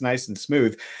boy, that's nice and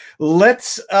smooth.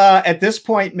 Let's at this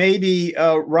point, maybe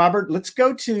Robert, let's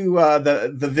go to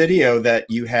the video that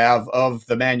you have of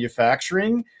the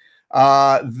manufacturing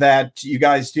that you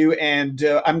guys do, and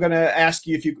I'm going to ask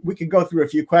you if we can go through a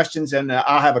few questions, and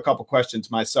I'll have a couple questions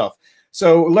myself.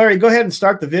 So, Larry, go ahead and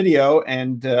start the video,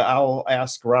 and I'll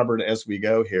ask Robert as we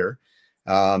go here.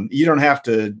 You don't have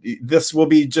to. This will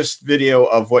be just video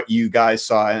of what you guys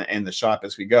saw in the shop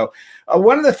as we go.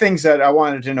 One of the things that I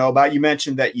wanted to know about, you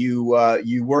mentioned that you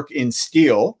work in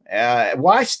steel.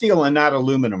 Why steel and not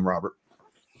aluminum, Robert?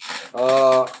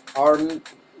 Our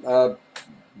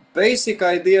basic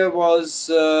idea was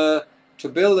to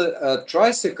build a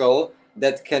tricycle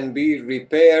that can be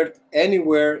repaired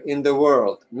anywhere in the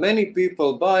world. Many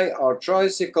people buy our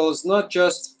tricycles not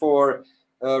just for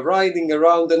riding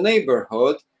around the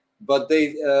neighborhood, but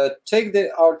they take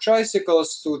our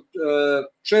tricycles to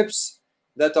trips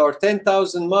that are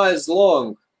 10,000 miles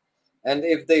long. And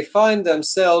if they find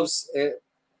themselves,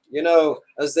 you know,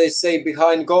 as they say,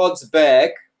 behind God's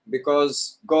back,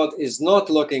 because God is not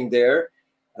looking there,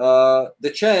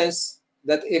 the chance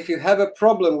that if you have a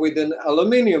problem with an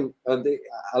aluminum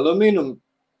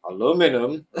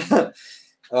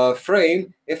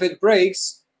frame, if it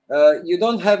breaks, you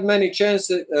don't have many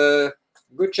chances,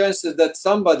 good chances that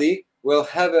somebody will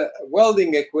have a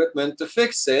welding equipment to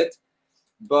fix it.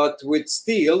 But with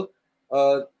steel,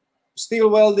 steel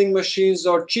welding machines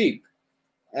are cheap,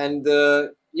 and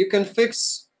you can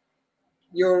fix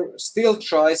your steel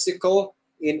tricycle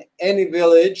in any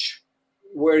village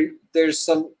where there's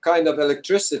some kind of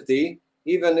electricity,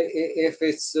 even if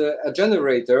it's a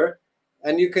generator,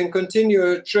 and you can continue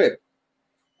your trip.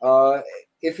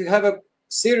 If you have a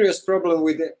serious problem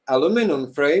with the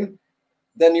aluminum frame,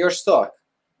 then you're stuck.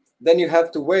 Then you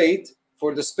have to wait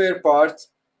for the spare part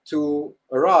to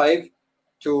arrive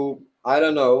to, I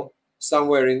don't know,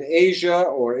 somewhere in Asia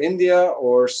or India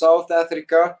or South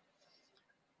Africa.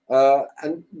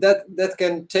 And that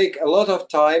can take a lot of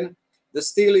time. The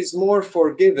steel is more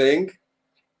forgiving.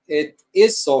 It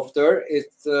is softer. It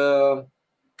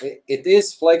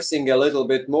is flexing a little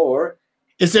bit more.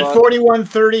 Is it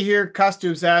 4130 here?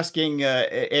 Costume's asking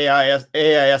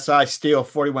AISI steel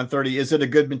 4130. Is it a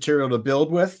good material to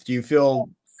build with? Do you feel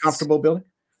comfortable building?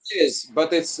 It is,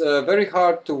 but it's very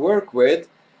hard to work with.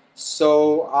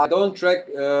 So I don't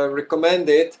recommend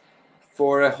it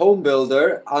for a home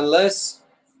builder unless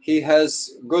he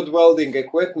has good welding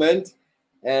equipment,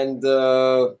 and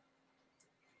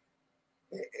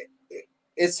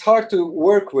it's hard to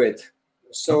work with.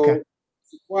 So it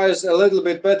requires a little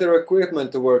bit better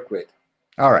equipment to work with.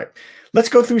 All right. Let's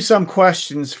go through some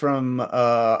questions from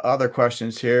other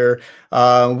questions here.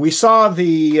 We saw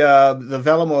the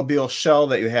Velomobile shell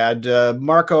that you had.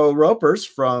 Marco Ropers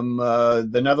from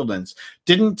the Netherlands.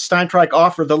 Didn't Steintrike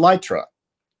offer the Lytra?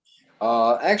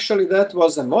 Actually, that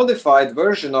was a modified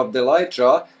version of the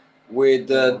Lytra with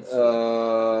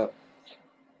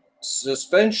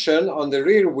suspension on the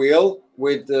rear wheel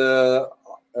with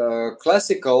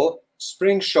classical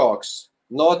spring shocks,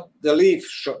 not the leaf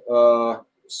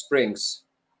springs,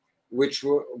 which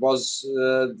was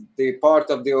the part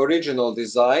of the original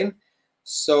design.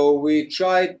 So we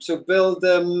tried to build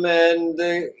them, and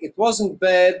it wasn't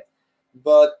bad,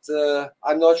 but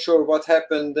I'm not sure what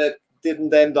happened that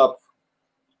didn't end up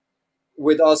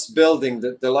with us building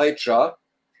the Lytra.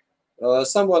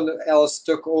 Someone else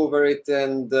took over it,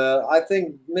 and I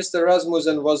think Mr.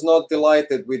 Rasmussen was not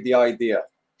delighted with the idea.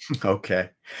 Okay.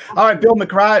 All right. Bill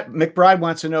McBride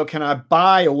wants to know, can I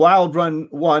buy a Wild Run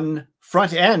 1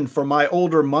 front end for my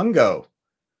older Mungo?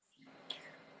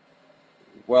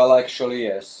 Well, actually,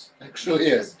 yes. Actually,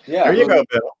 yes. Yeah. There you go,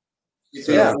 Bill.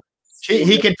 Yeah.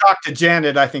 He can talk to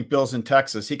Janet. I think Bill's in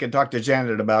Texas. He can talk to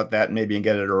Janet about that maybe and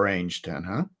get it arranged then,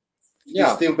 huh? Yeah.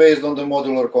 It's still based on the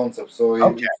modular concept. So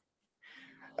okay.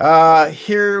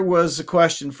 Here was a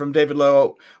question from David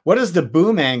Lowe. What is the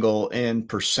boom angle in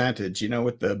percentage? You know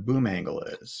what the boom angle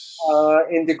is?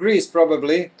 In degrees,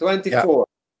 probably 24.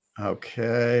 Yeah.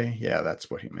 Okay. Yeah, that's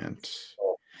what he meant.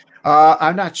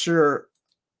 I'm not sure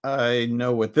I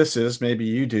know what this is. Maybe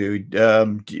you do.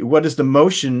 What is the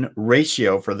motion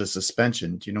ratio for the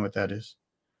suspension? Do you know what that is?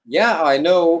 Yeah, I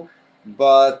know,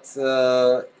 but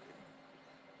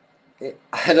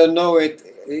I don't know it.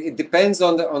 It depends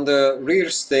on the rear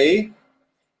stay,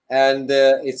 and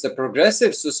it's a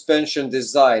progressive suspension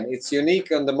design. It's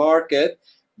unique on the market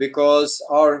because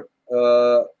our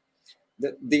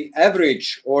the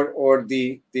average or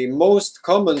the most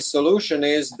common solution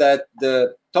is that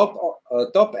the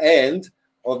top end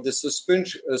of the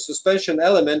suspension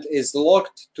element is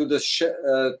locked to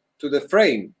the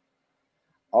frame.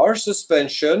 Our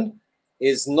suspension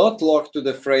is not locked to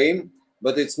the frame,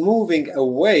 but it's moving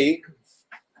away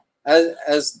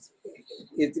as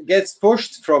it gets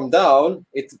pushed from down.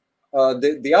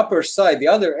 The upper side, the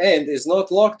other end, is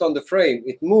not locked on the frame.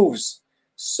 It moves,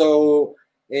 so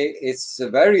it's a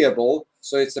variable.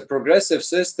 So it's a progressive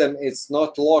system. It's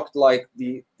not locked like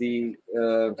the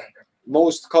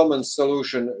most common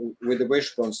solution with the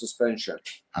wishbone suspension.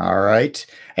 All right.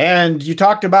 And you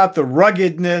talked about the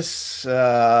ruggedness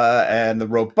and the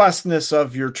robustness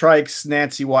of your trikes.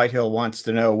 Nancy Whitehill wants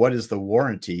to know, what is the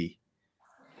warranty?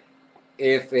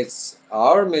 If it's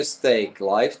our mistake,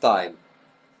 lifetime.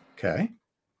 Okay.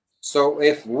 So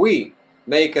if we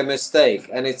make a mistake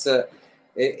and if the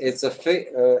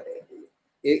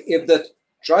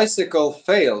tricycle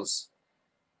fails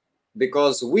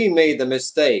because we made a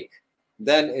mistake,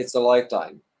 then it's a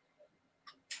lifetime.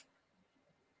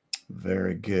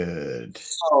 Very good.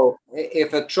 So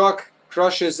if a truck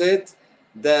crushes it,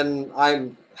 then I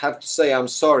have to say I'm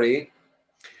sorry.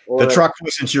 The truck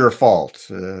wasn't your fault.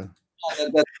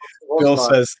 Bill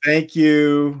says, thank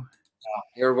you.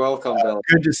 You're welcome, Bill.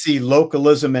 Good to see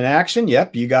localism in action.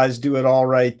 Yep, you guys do it all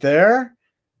right there.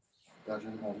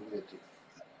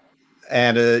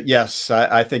 And yes,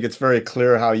 I think it's very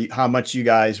clear how much you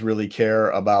guys really care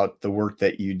about the work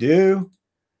that you do.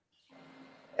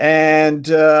 And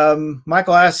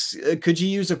Michael asks, could you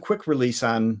use a quick release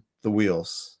on the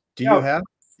wheels? Do you have?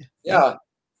 Yeah,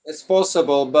 it's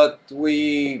possible, but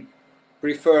we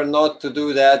prefer not to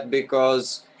do that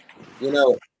because, you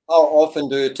know, how often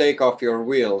do you take off your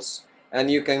wheels? And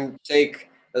you can take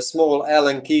a small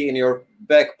Allen key in your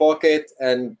back pocket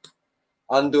and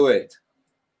undo it.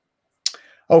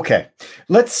 Okay,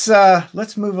 let's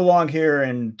move along here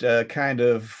and kind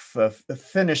of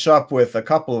finish up with a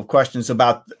couple of questions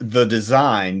about the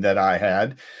design that I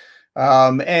had.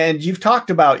 And you've talked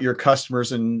about your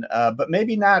customers, and but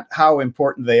maybe not how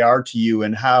important they are to you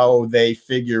and how they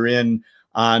figure in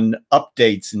on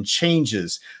updates and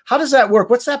changes. How does that work?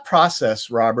 What's that process,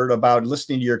 Robert, about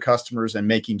listening to your customers and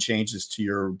making changes to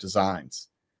your designs?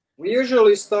 We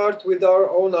usually start with our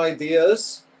own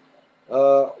ideas.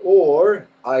 Or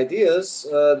ideas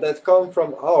that come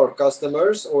from our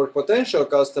customers or potential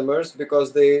customers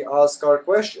because they ask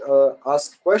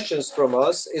questions from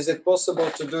us. Is it possible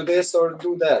to do this or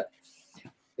do that?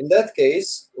 In that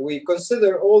case, we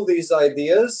consider all these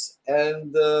ideas,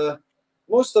 and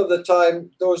most of the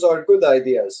time, those are good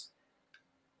ideas.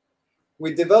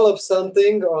 We develop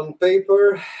something on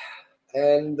paper,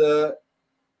 and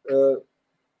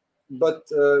but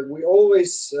we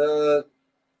always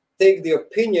take the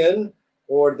opinion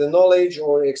or the knowledge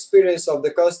or experience of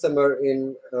the customer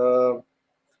in the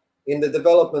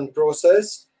development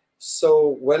process.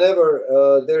 So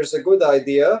whenever there's a good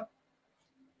idea,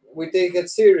 we take it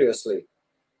seriously.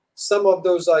 Some of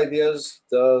those ideas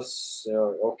does,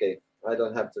 okay, I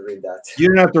don't have to read that. You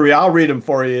don't have to read. I'll read them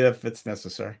for you if it's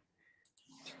necessary.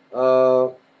 Yeah,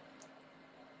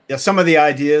 some of the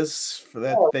ideas for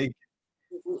that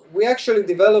we actually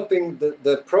developing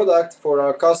the product for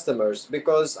our customers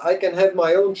because I can have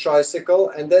my own tricycle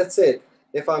and that's it.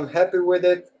 If I'm happy with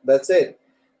it, that's it.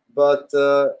 But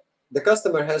the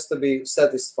customer has to be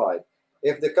satisfied.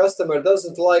 If the customer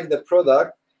doesn't like the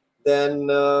product, then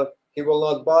he will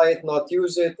not buy it, not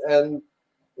use it, and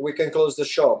we can close the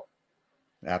shop.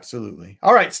 Absolutely.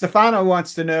 All right. Stefano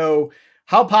wants to know,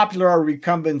 how popular are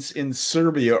recumbents in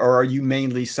Serbia, or are you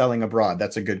mainly selling abroad?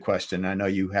 That's a good question. I know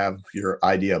you have your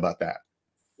idea about that.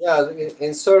 Yeah,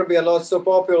 in Serbia, not so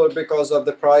popular because of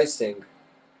the pricing.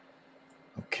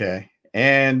 Okay.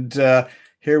 And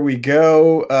here we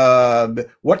go.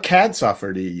 What CAD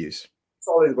software do you use?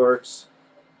 SolidWorks.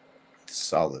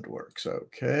 SolidWorks.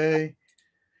 Okay.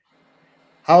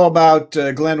 How about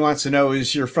Glenn wants to know,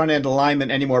 is your front end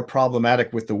alignment any more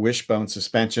problematic with the wishbone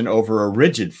suspension over a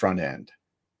rigid front end?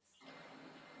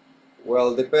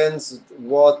 Well, depends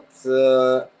what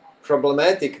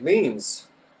problematic means.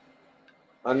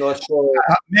 I'm not sure.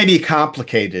 Maybe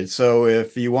complicated. So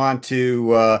if you want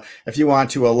to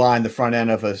align the front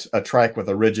end of a trike with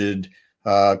a rigid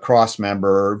cross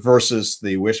member versus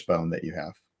the wishbone that you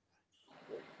have.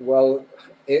 Well,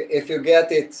 if you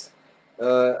get it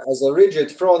as a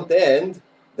rigid front end,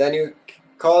 then you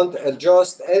can't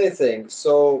adjust anything.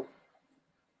 So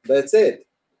that's it.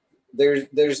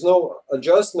 There's no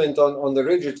adjustment on the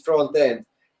rigid front end.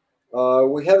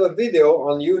 We have a video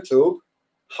on YouTube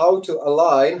how to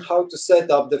align, how to set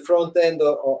up the front end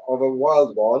of a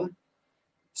wild one.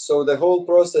 So the whole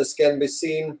process can be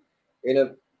seen in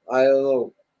a, I don't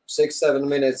know, 6-7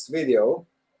 minutes video.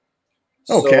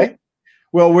 Okay. So,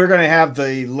 well, we're going to have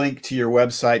the link to your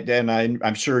website, and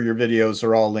I'm sure your videos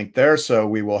are all linked there. So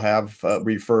we will have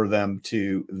refer them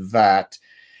to that.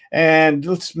 And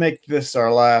let's make this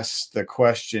our last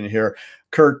question here.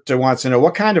 Kurt wants to know,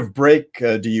 what kind of brake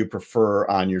do you prefer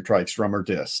on your trikes, drum or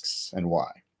discs, and why?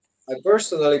 I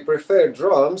personally prefer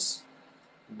drums,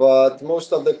 but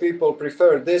most of the people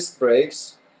prefer disc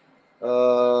brakes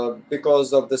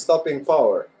because of the stopping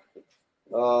power.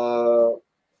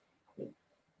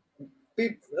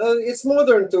 It's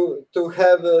modern to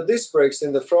have disc brakes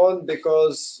in the front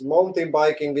because mountain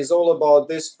biking is all about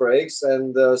disc brakes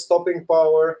and stopping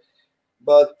power,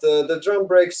 but the drum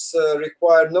brakes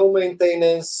require no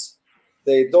maintenance.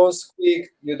 They don't squeak.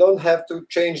 You don't have to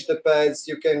change the pads.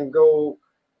 You can go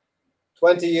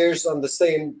 20 years on the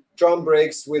same drum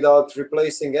brakes without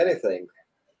replacing anything.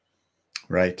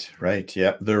 Right, right.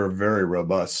 Yep, they're very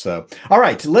robust. So, all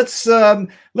right, let's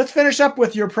finish up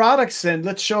with your products and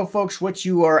let's show folks what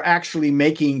you are actually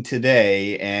making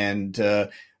today. And then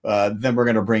we're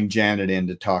going to bring Janet in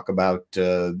to talk about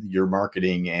your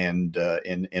marketing and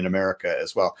in America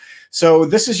as well. So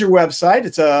this is your website.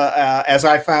 It's as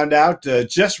I found out,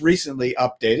 just recently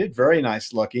updated. Very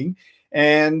nice looking.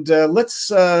 And Trey, let's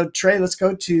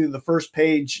go to the first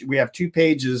page. We have 2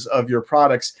 pages of your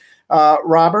products.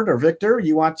 Robert or Victor,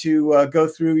 you want to go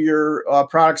through your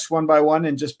products one by one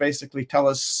and just basically tell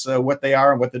us what they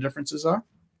are and what the differences are?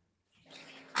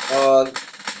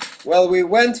 Well, we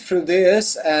went through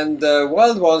this, and the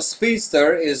Wild One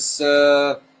Speedster is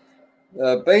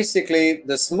basically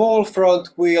the small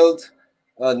front-wheeled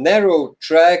narrow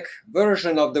track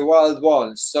version of the Wild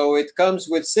One. So it comes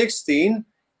with 16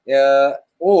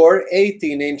 or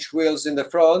 18-inch wheels in the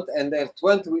front and a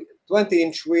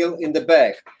 20-inch wheel in the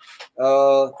back.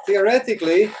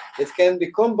 Theoretically, it can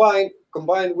be combined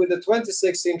with a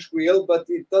 26-inch wheel, but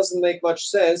it doesn't make much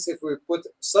sense if we put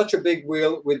such a big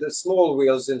wheel with the small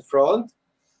wheels in front.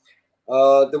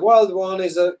 The Wild One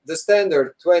is the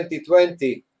standard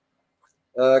 2020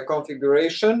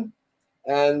 configuration,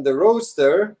 and the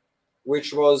Roadster,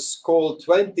 which was called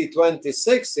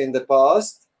 2026 in the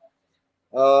past,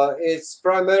 it's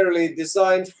primarily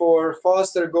designed for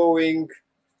faster going,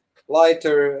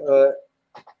 lighter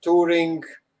touring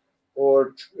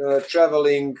or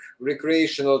traveling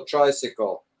recreational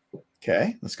tricycle.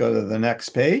 Okay, let's go to the next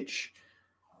page.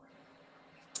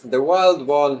 The Wild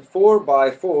One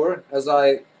 4x4, as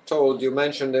I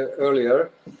mentioned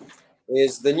earlier,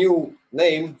 is the new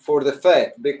name for the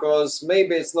FET, because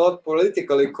maybe it's not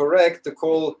politically correct to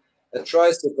call a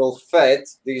tricycle FET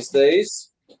these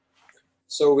days.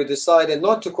 So we decided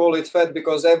not to call it FET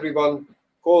because everyone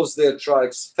calls their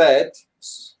trikes FET.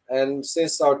 And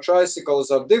since our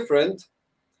tricycles are different,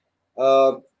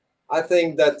 I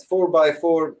think that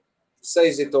 4x4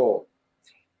 says it all.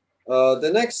 The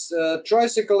next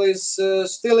tricycle is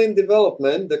still in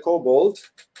development, the Cobalt.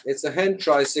 It's a hand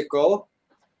tricycle,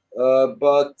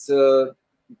 but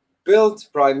built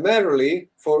primarily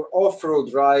for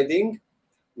off-road riding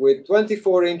with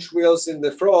 24-inch wheels in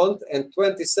the front and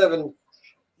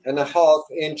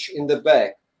 27.5-inch in the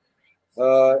back.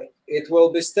 It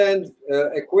will be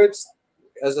equipped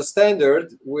as a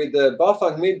standard with a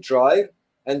Bafang mid-drive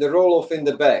and the roll-off in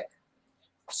the back.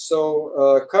 So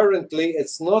currently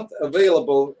it's not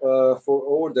available for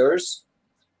orders,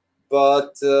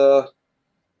 but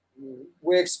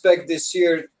we expect this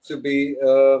year to be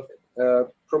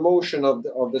promotion of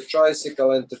the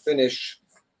tricycle and to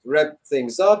wrap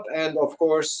things up. And of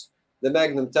course, the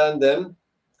Magnum Tandem,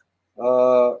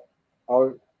 our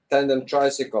tandem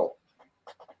tricycle,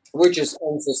 which is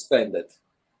unsuspended.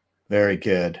 Very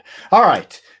good. All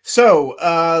right. So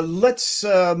let's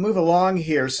move along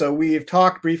here. So we've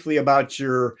talked briefly about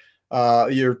your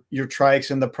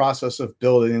trikes and the process of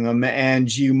building them,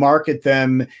 and you market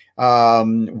them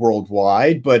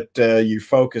worldwide, but your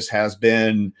focus has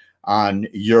been on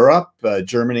Europe.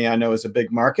 Germany, I know, is a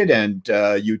big market, and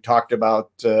you talked about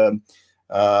the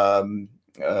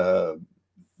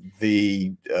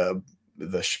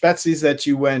Spezies that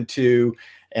you went to,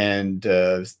 and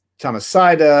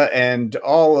Tomasida and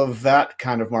all of that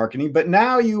kind of marketing. But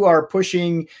now you are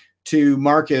pushing to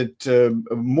market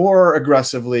more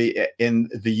aggressively in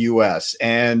the US.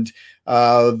 And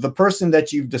the person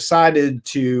that you've decided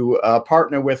to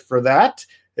partner with for that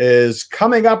is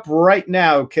coming up right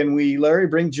now. Can we, Larry,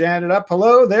 bring Janet up?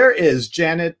 Hello, there is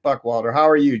Janet Buckwalter. How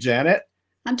are you, Janet?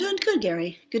 I'm doing good,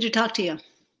 Gary. Good to talk to you.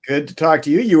 Good to talk to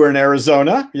you. You were in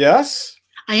Arizona, yes?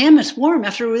 I am. It's warm.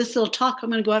 After this little talk, I'm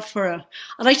going to go out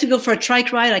I'd like to go for a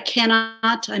trike ride. I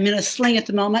cannot. I'm in a sling at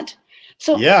the moment.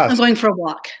 So yes. I'm going for a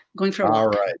walk. All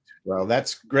right. Well,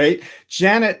 that's great.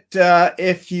 Janet,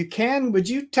 if you can, would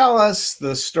you tell us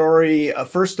the story,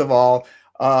 first of all,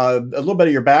 a little bit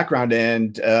of your background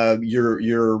and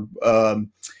your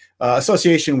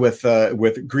association with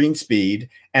Greenspeed,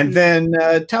 and then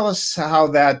tell us how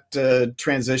that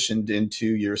transitioned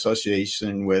into your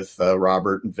association with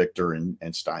Robert and Victor and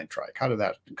Steintrike. How did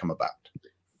that come about?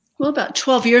 Well, about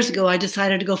 12 years ago, I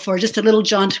decided to go for just a little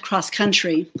jaunt across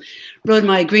country. Rode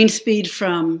my Greenspeed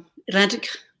from Atlantic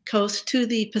coast to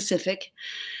the Pacific.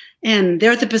 And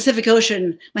there at the Pacific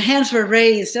Ocean, my hands were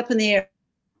raised up in the air.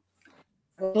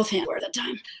 Both hands were at that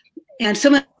time. And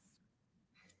someone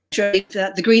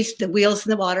the wheels in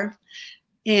the water.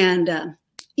 And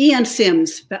Ian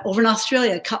Sims, over in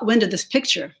Australia, caught wind of this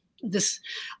picture of this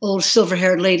old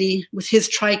silver-haired lady with his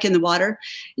trike in the water.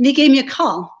 And he gave me a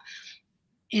call.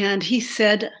 And he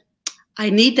said, I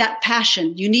need that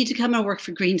passion. You need to come and work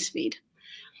for Greenspeed.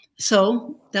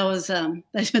 So that was,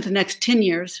 I spent the next 10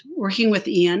 years working with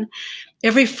Ian.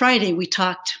 Every Friday we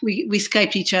talked, we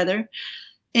Skyped each other,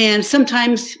 and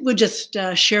sometimes we'd just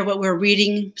share what we're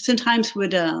reading. Sometimes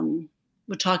we'd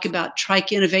talk about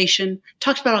trike innovation,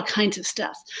 talked about all kinds of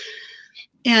stuff.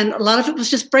 And a lot of it was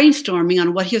just brainstorming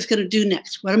on what he was going to do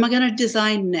next. What am I going to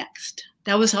design next?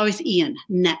 That was always Ian,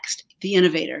 next, the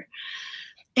innovator.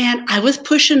 And I was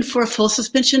pushing for a full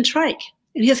suspension trike.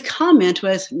 And his comment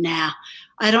was, nah,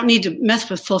 I don't need to mess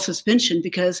with full suspension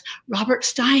because Robert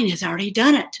Stein has already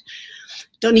done it.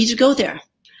 Don't need to go there.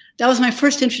 That was my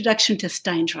first introduction to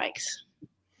Steintrikes.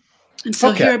 And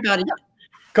so here about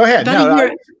Go ahead.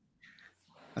 About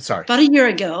a year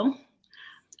ago,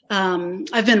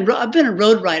 I've been a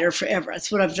road rider forever.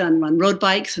 That's what I've done, run road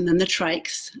bikes and then the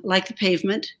trikes, like the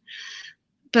pavement.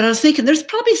 But I was thinking there's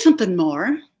probably something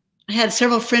more. I had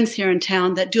several friends here in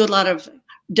town that do a lot of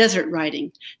desert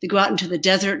riding. They go out into the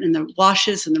desert and the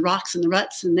washes and the rocks and the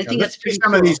ruts, and they think it's pretty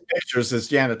cool. Some of these pictures as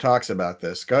Jana talks about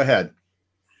this. Go ahead.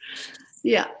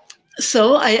 Yeah.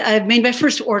 So I've made my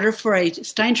first order for a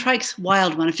Steintrikes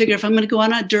wild one. I figured if I'm going to go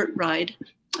on a dirt ride,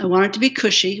 I want it to be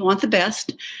cushy. I want the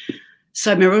best.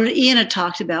 So I remember what Ian had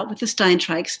talked about with the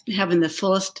Steintrikes having the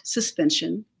fullest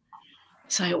suspension.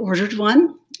 So I ordered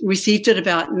one, received it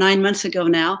about 9 months ago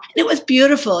now, and it was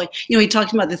beautiful. You know, he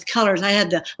talked about these colors. I had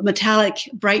the metallic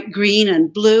bright green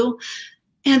and blue,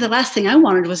 and the last thing I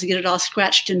wanted was to get it all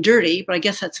scratched and dirty, but I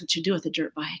guess that's what you do with a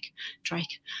dirt bike,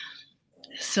 trike.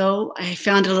 So I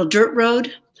found a little dirt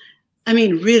road. I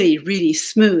mean, really, really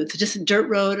smooth, just a dirt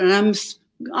road, and I'm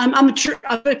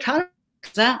very proud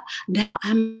of that. Now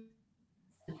I'm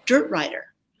a dirt rider,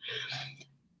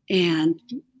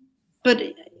 but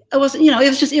it wasn't, you know,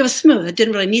 it was smooth. I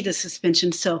didn't really need the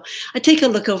suspension. So I take a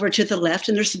look over to the left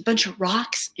and there's a bunch of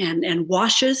rocks and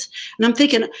washes. And I'm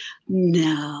thinking,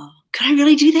 no, could I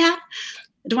really do that?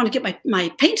 I don't want to get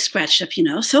my paint scratched up, you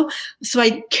know. So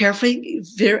I carefully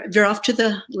veer off to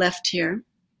the left here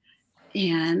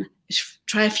and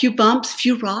try a few bumps, a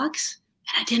few rocks,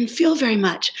 and I didn't feel very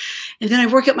much. And then I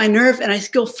work up my nerve and I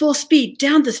go full speed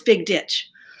down this big ditch.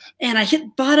 And I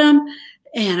hit bottom,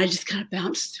 and I just kind of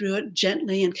bounced through it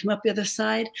gently and come up the other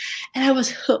side. And I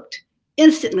was hooked.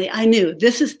 Instantly, I knew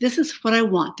this is what I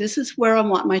want. This is where I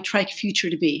want my trike future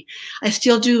to be. I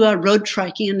still do road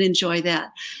triking and enjoy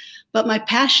that. But my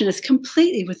passion is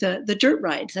completely with the dirt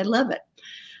rides. I love it.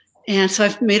 And so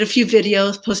I've made a few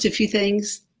videos, posted a few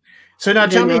things. So now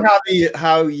tell me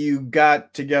how you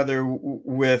got together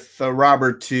with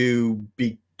Robert to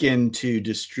begin to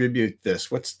distribute this.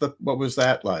 What was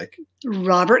that like?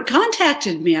 Robert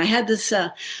contacted me. I had this.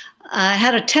 I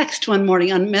had a text one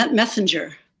morning on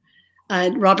Messenger.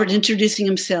 Robert introducing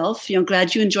himself. You know,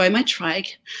 glad you enjoy my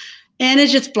trike, and it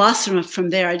just blossomed from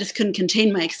there. I just couldn't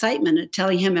contain my excitement at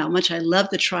telling him how much I love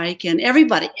the trike, and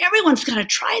everyone's got to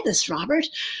try this, Robert.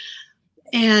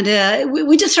 And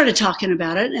we just started talking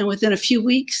about it, and within a few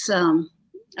weeks,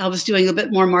 I was doing a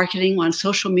bit more marketing on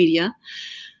social media.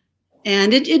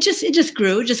 And it just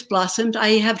grew, it just blossomed. I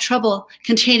have trouble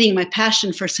containing my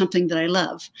passion for something that I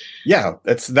love. Yeah,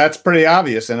 that's pretty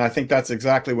obvious. And I think that's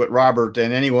exactly what Robert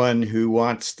and anyone who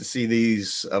wants to see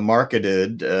these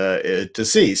marketed to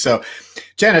see. So,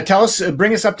 Jana,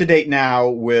 bring us up to date now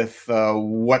with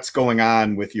what's going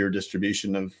on with your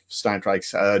distribution of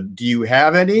Steintrikes. Do you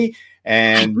have any?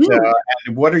 And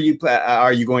what are you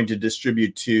going to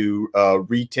distribute to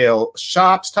retail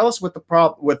shops? Tell us what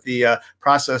the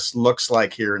process looks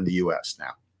like here in the U.S.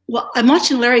 now. Well, I'm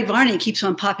watching Larry Varney keeps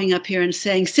on popping up here and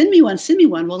saying, "Send me one, send me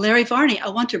one." Well, Larry Varney, I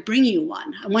want to bring you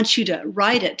one. I want you to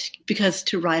ride it because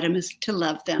to ride them is to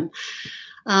love them.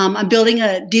 I'm building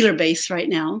a dealer base right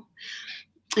now,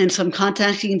 and so I'm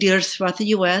contacting dealers throughout the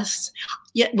U.S.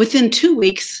 Yet within 2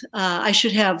 weeks, I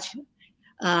should have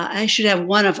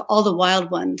one of all the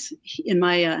wild ones in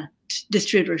my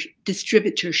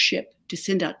distributorship to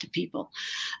send out to people.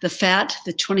 The fat,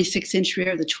 the 26-inch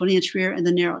rear, the 20-inch rear, and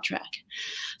the narrow track.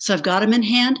 So I've got them in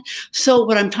hand. So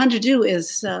what I'm trying to do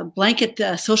is blanket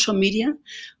social media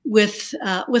with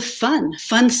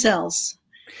fun sells.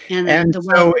 And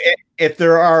so if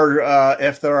there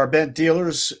are bent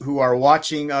dealers who are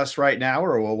watching us right now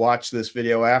or will watch this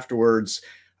video afterwards,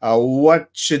 what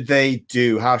should they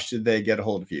do? How should they get a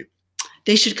hold of you?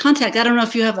 They should contact. I don't know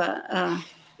if you have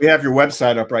We have your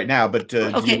website up right now, but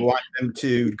do you want them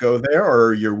to go there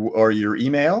or your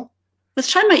email?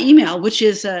 Let's try my email, which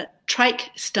is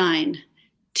Trikestein,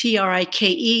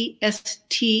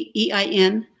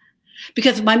 Trikestein,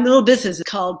 because my little business is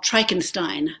called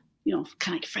Trikenstein. You know,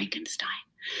 kind of like Frankenstein.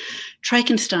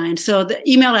 Trikenstein. So the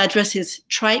email address is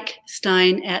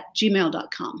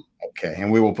trikestein@gmail.com. Okay,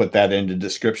 and we will put that in the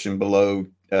description below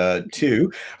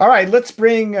too. All right, let's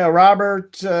bring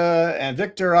Robert and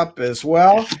Victor up as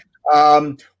well.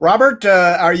 Robert,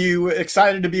 are you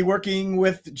excited to be working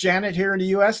with Janet here in the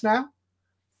US now?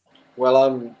 Well,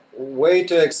 I'm way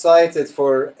too excited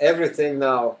for everything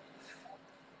now.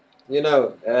 You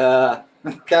know,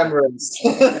 cameras.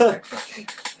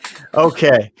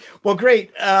 Okay. Well,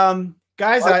 great.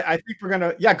 Guys, I think we're going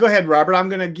to, yeah, go ahead, Robert. I'm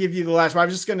going to give you the last one. I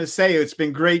was just going to say it's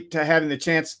been great having the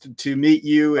chance to meet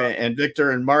you and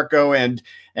Victor and Marco and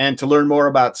to learn more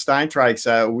about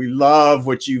Steintrikes. We love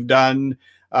what you've done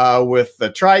with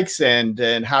the trikes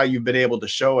and how you've been able to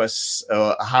show us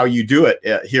how you do it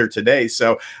here today.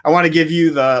 So I want to give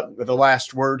you the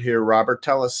last word here, Robert.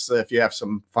 Tell us if you have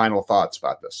some final thoughts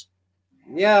about this.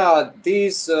 Yeah,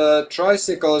 these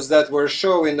tricycles that were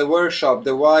shown in the workshop,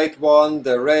 the white one,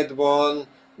 the red one,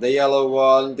 the yellow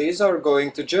one, these are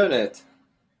going to Janet.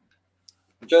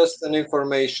 Just an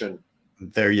information.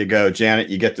 There you go, Janet.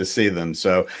 You get to see them.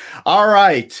 So, all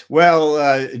right.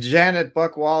 Well, Janet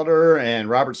Buckwalter and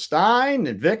Robert Stein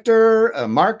and Victor,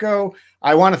 Marco,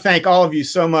 I want to thank all of you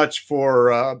so much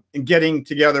for getting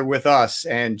together with us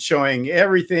and showing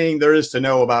everything there is to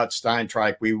know about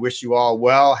Steintrike. We wish you all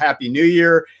well. Happy New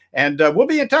Year. And we'll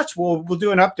be in touch. We'll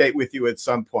do an update with you at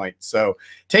some point. So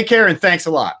take care and thanks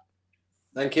a lot.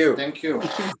 Thank you. Thank you.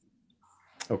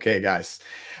 Okay, guys.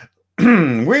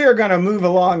 We are going to move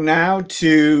along now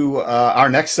to our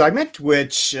next segment,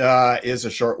 which is a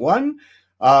short one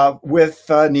with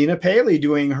Nina Paley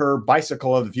doing her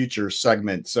Bicycle of the Future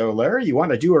segment. So, Larry, you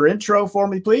want to do her intro for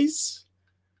me, please?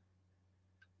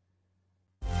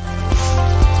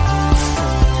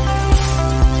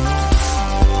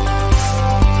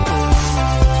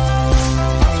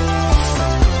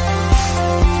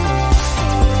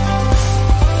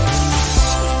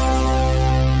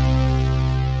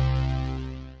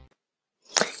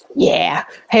 Yeah.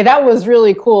 Hey, that was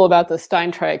really cool about the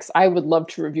Steintrikes. I would love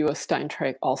to review a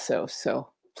Steintrike also, so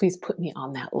please put me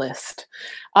on that list.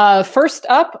 First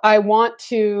up, I want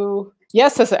to,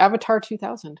 yes, as an Avatar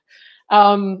 2000.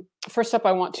 First up,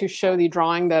 I want to show the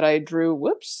drawing that I drew.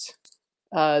 Whoops.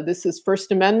 This is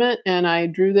First Amendment, and I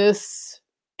drew this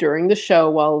during the show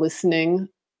while listening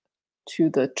to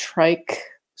the trike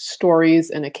stories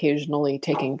and occasionally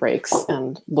taking breaks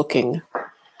and looking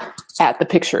at the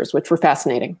pictures, which were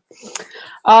fascinating.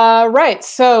 Right,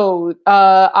 so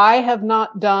I have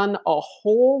not done a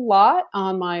whole lot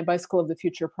on my Bicycle of the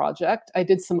Future project. I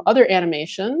did some other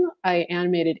animation. I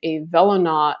animated a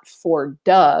velonaut for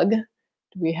Doug.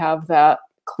 Do we have that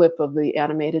clip of the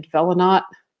animated velonaut?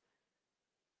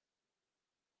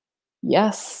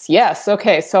 Yes, yes.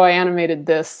 Okay, so I animated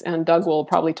this, and Doug will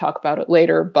probably talk about it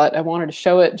later, but I wanted to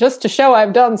show it just to show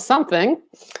I've done something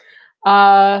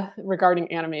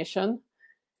regarding animation.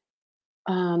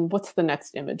 What's the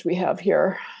next image we have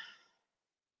here?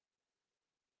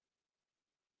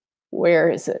 Where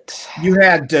is it? You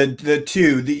had the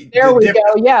two. There we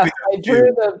go. Yeah,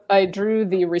 I drew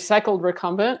the recycled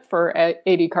recumbent for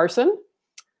A.D. Carson.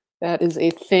 That is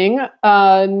a thing.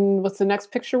 What's the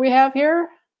next picture we have here?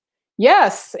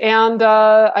 Yes, and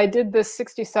I did this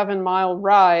 67-mile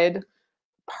ride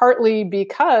partly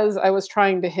because I was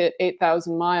trying to hit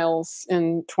 8,000 miles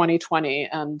in 2020,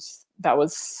 and that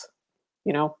was,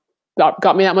 you know,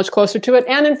 got me that much closer to it.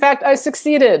 And in fact, I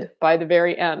succeeded by the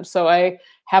very end. So I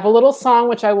have a little song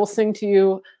which I will sing to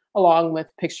you along with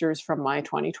pictures from my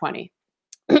 2020.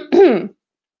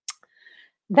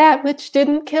 That which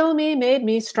didn't kill me made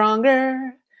me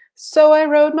stronger, so I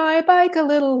rode my bike a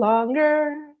little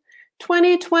longer.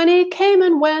 2020 came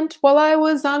and went while I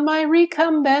was on my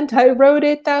recumbent. I rode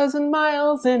 8,000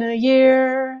 miles in a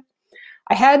year.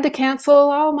 I had to cancel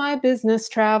all my business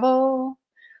travel.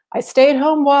 I stayed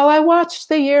home while I watched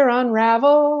the year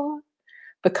unravel.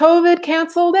 The COVID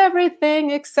canceled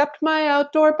everything except my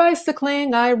outdoor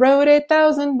bicycling. I rode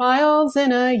 8,000 miles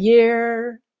in a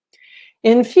year.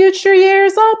 In future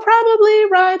years, I'll probably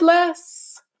ride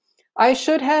less. I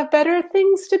should have better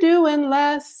things to do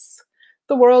unless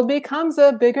the world becomes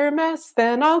a bigger mess.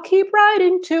 Then I'll keep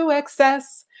riding to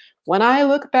excess. When I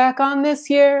look back on this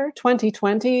year,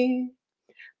 2020,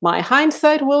 my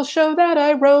hindsight will show that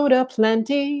I rode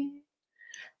aplenty.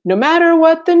 No matter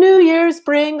what the New Year's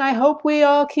bring, I hope we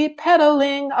all keep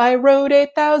pedaling. I rode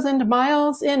 8,000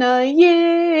 miles in a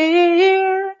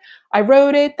year. I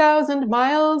rode 8,000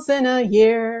 miles in a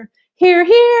year. Hear,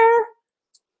 hear.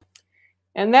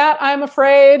 And that, I'm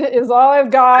afraid, is all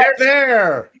I've got.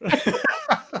 There.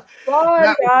 All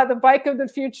I've got. The Bike of the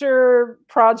Future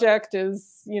project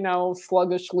is, you know,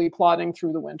 sluggishly plodding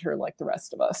through the winter like the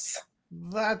rest of us.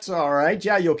 That's all right.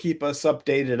 Yeah, you'll keep us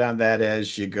updated on that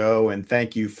as you go. And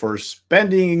thank you for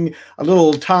spending a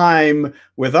little time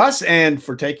with us and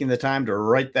for taking the time to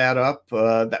write that up.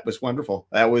 That was wonderful.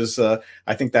 That was, I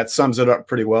think that sums it up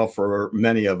pretty well for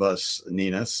many of us,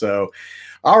 Nina. So,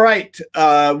 all right.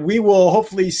 We will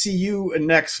hopefully see you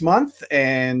next month,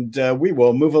 and we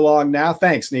will move along now.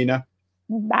 Thanks, Nina.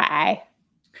 Bye.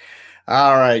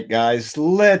 All right, guys,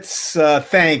 let's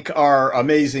thank our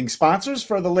amazing sponsors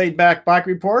for the Laidback Bike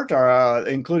Report,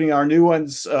 including our new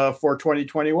ones for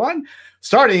 2021,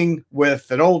 starting with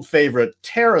an old favorite,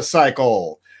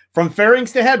 TerraCycle. From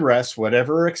fairings to headrests,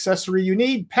 whatever accessory you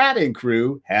need, Pat and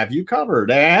crew have you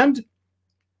covered. And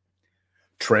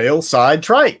Trailside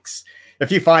Trikes.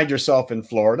 If you find yourself in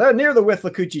Florida, near the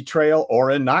Withlacoochee Trail,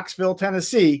 or in Knoxville,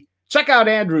 Tennessee, check out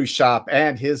Andrew's shop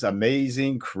and his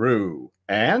amazing crew.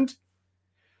 And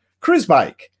Cruise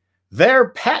Bike. Their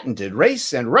patented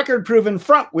race and record-proven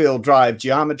front-wheel drive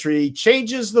geometry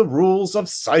changes the rules of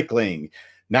cycling.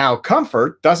 Now,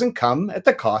 comfort doesn't come at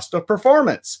the cost of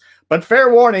performance, but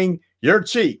fair warning, your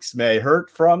cheeks may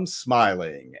hurt from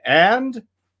smiling. And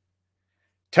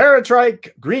TerraTrike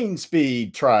Green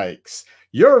Speed Trikes.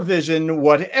 Your vision,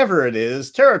 whatever it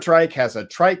is, TerraTrike has a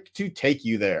trike to take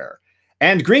you there.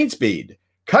 And Green Speed.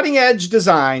 Cutting-edge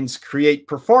designs create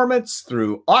performance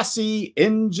through Aussie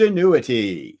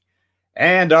ingenuity.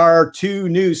 And our two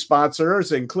new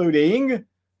sponsors, including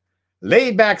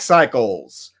Laidback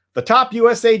Cycles, the top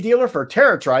USA dealer for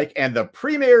TerraTrike and the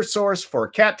premier source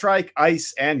for CatTrike,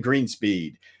 Ice, and Green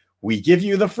Speed. We give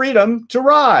you the freedom to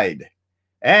ride.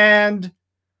 And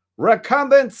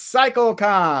Recumbent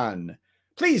CycleCon.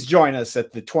 Please join us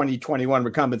at the 2021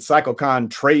 Recumbent CycleCon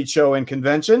trade show and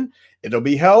convention. It'll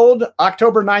be held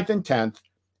October 9th and 10th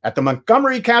at the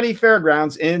Montgomery County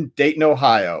Fairgrounds in Dayton,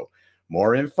 Ohio.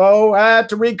 More info at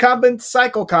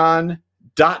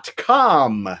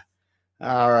recumbentcyclecon.com.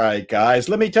 All right, guys,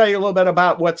 let me tell you a little bit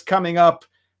about what's coming up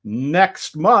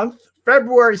next month,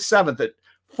 February 7th at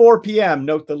 4 p.m.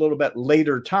 Note the little bit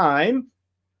later time.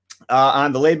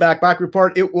 On the Laidback Bike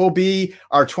Report, it will be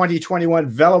our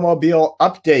 2021 Velomobile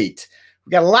update.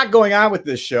 We've got a lot going on with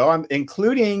this show. I'm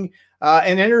including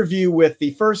an interview with the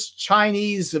first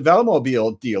Chinese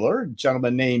Velomobile dealer, a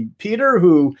gentleman named Peter,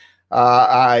 who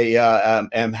I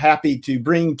am happy to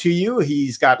bring to you.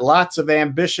 He's got lots of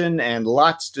ambition and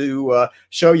lots to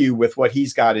show you with what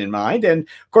he's got in mind. And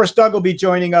of course, Doug will be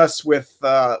joining us with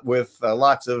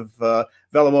lots of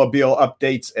Velomobile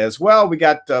updates as well. We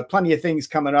got plenty of things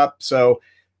coming up. So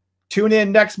tune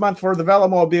in next month for the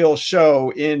Velomobile show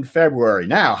in February.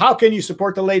 Now, how can you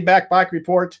support the Laidback Bike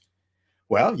Report?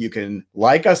 Well, you can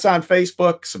like us on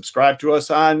Facebook, subscribe to us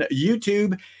on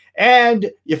YouTube, and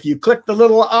if you click the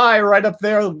little I right up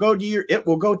there, it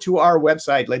will go to our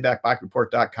website,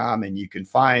 laidbackbikereport.com, and you can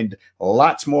find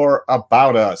lots more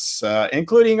about us,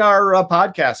 including our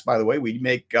podcast, by the way. We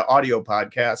make audio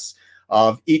podcasts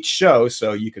of each show,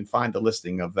 so you can find the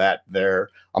listing of that there,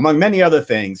 among many other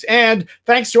things. And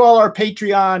thanks to all our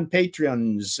Patreon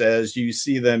patrons, as you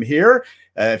see them here.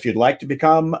 If you'd like to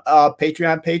become a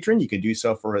Patreon patron, you can do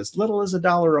so for as little as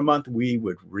 $1 a month. We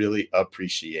would really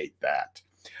appreciate that.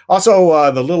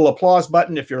 Also, the little applause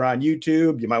button, if you're on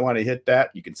YouTube, you might want to hit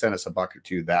that. You can send us $1 or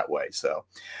 $2 that way. So,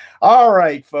 all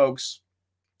right, folks,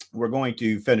 we're going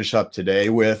to finish up today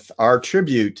with our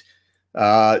tribute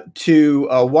to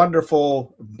a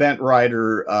wonderful bent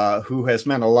rider who has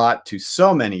meant a lot to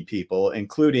so many people,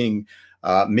 including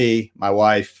me, my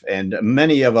wife, and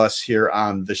many of us here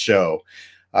on the show.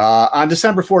 On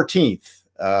December 14th,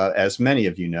 as many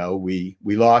of you know, we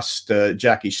lost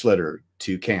Jacquie Schlitter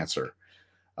to cancer.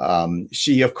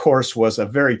 She, of course, was a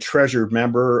very treasured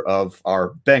member of our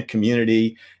bent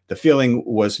community. The feeling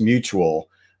was mutual.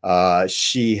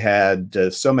 She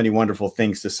had so many wonderful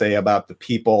things to say about the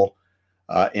people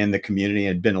in the community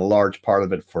and been a large part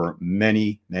of it for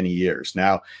many, many years.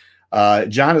 Now,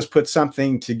 John has put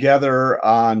something together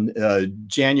on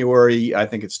January, I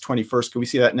think it's 21st. Can we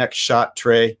see that next shot,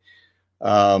 Trey?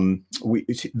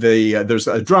 There's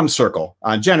a drum circle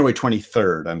on January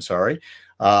 23rd, I'm sorry,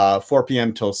 4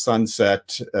 p.m. till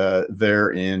sunset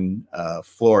there in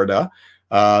Florida.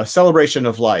 Celebration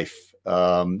of life.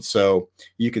 So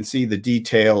you can see the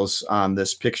details on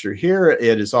this picture here.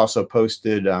 It is also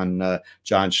posted on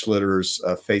John Schlitter's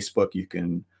Facebook. You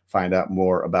can find out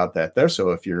more about that there. So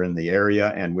if you're in the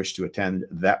area and wish to attend,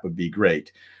 that would be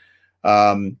great.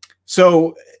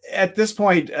 So at this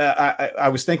point, I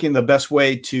was thinking the best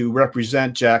way to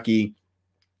represent Jacquie,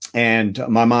 and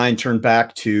my mind turned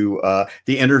back to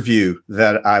the interview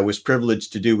that I was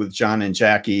privileged to do with John and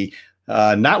Jacquie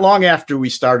not long after we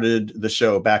started the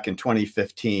show back in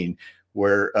 2015.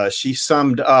 where she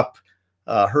summed up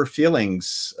her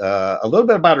feelings, a little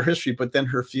bit about her history, but then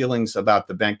her feelings about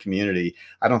the bent community.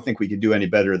 I don't think we could do any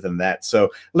better than that.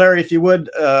 So, Larry, if you would,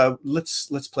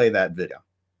 let's play that video.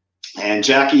 And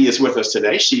Jacquie is with us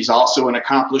today. She's also an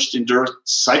accomplished endurance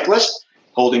cyclist,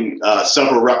 holding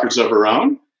several records of her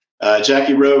own.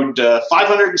 Jacquie rode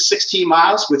 516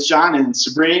 miles with John in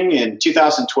Sebring in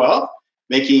 2012,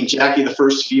 making Jacquie the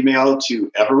first female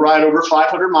to ever ride over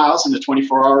 500 miles in a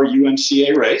 24-hour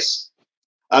UMCA race.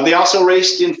 They also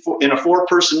raced in a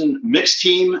four-person mixed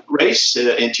team race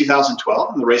in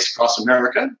 2012 in the Race Across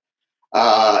America.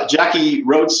 Jacquie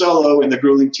rode solo in the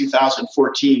grueling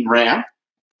 2014 Ram,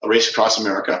 a Race Across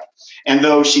America. And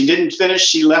though she didn't finish,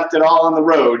 she left it all on the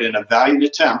road in a valiant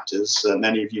attempt, as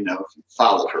many of you know, if you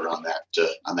followed her on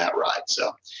that ride.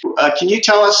 So can you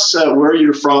tell us where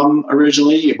you're from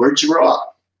originally? Where did you grow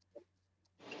up?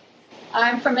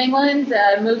 I'm from England,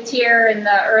 moved here in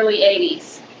the early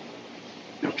 80s.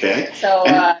 Okay. So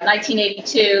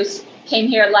 1982, came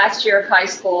here last year of high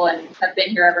school and have been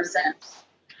here ever since.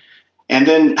 And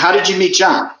then how did you meet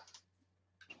John?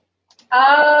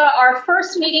 Our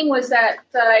first meeting was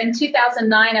in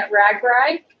 2009 at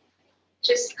RagRide,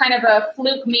 just kind of a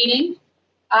fluke meeting.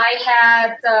 I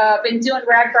had been doing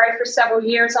RagRide for several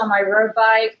years on my road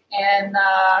bike and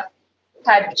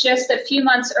had just a few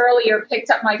months earlier picked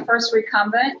up my first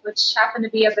Recumbent, which happened to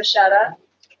be a Bashetta.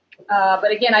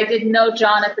 But again, I didn't know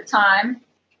John at the time.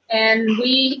 And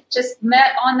we just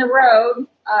met on the road.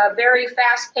 A very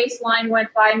fast-paced line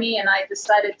went by me, and I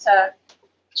decided to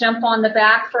jump on the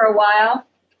back for a while.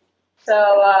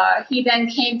 So he then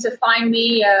came to find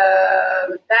me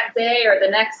that day or the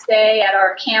next day at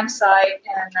our campsite,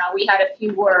 and we had a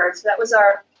few words. That was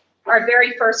our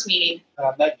very first meeting.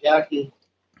 I met Jacquie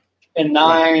in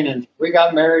 9, and we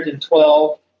got married in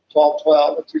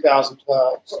 2012.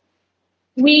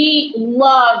 We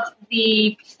loved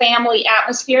the family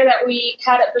atmosphere that we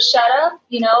had at Bashetta,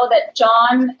 that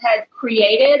John had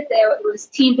created. There was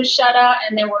Team Bashetta,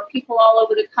 and there were people all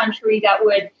over the country that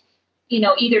would,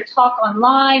 either talk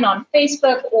online on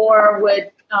Facebook or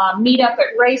would meet up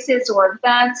at races or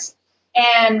events.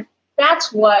 And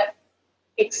that's what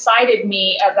excited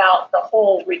me about the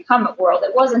whole recumbent world.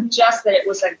 It wasn't just that it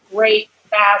was a great,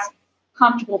 fast,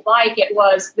 comfortable bike. It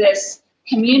was this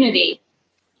community.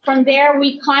 From there,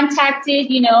 we contacted,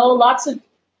 lots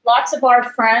of our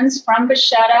friends from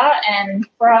Bashetta and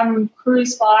from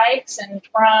cruise bikes and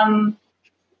from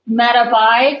meta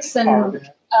bikes and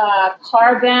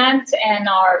Carbent and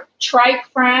our trike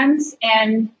friends.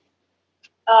 And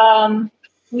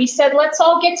we said, let's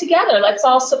all get together. Let's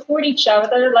all support each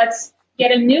other. Let's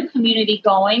get a new community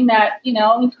going that,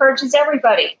 encourages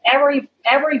everybody, every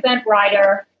bent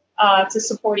rider to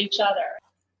support each other.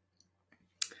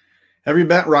 Every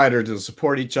bent rider to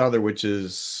support each other, which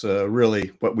is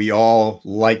really what we all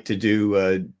like to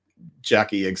do.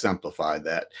 Jacquie exemplified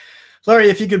that.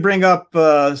 Larry, if you could bring up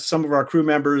some of our crew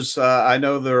members. I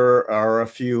know there are a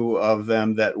few of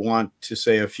them that want to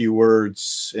say a few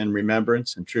words in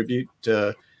remembrance and tribute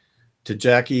to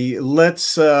Jacquie.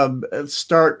 Let's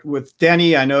start with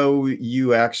Denny. I know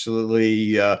you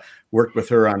actually worked with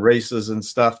her on races and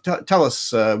stuff. Tell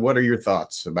us, what are your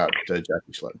thoughts about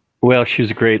Jacquie Schlitter? Well, she was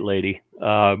a great lady.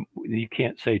 You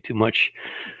can't say too much.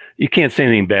 You can't say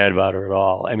anything bad about her at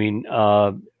all. I mean,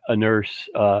 a nurse,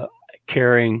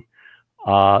 caring,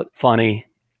 funny,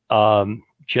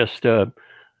 just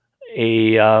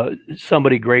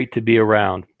somebody great to be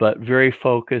around, but very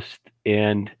focused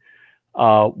and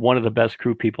one of the best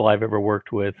crew people I've ever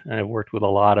worked with. And I've worked with a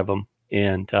lot of them.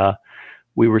 And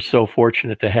we were so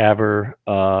fortunate to have her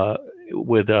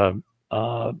with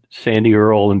Sandy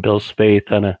Earle and Bill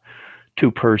Spaeth on a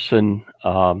two-person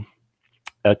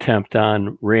attempt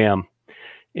on Ram.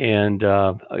 And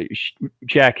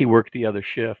Jacquie worked the other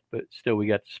shift, but still we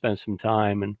got to spend some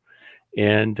time.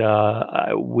 And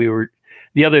we were,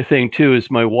 the other thing too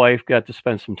is my wife got to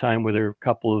spend some time with her a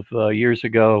couple of years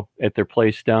ago at their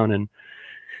place down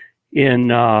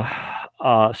in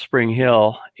Spring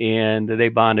Hill, and they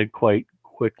bonded quite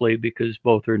quickly because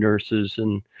both are nurses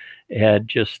and had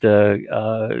just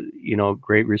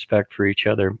great respect for each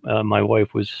other. My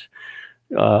wife was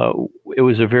it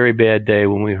was a very bad day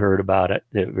when we heard about it.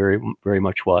 It very, very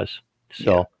much was.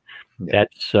 So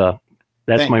that's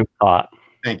my thought.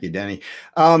 Thank you, Denny.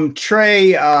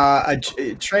 Trey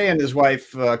and his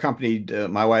wife accompanied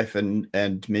my wife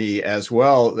and me as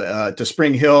well to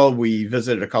Spring Hill. We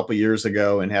visited a couple years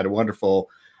ago and had a wonderful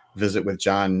visit with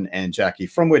John and Jacquie,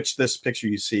 from which this picture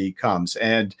you see comes.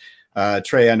 And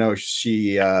Trey, I know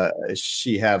she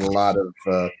had a lot of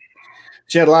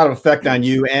she had a lot of effect on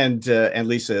you and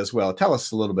Lisa as well. Tell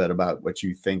us a little bit about what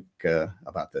you think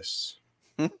about this.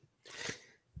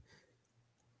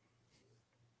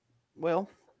 Well,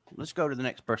 let's go to the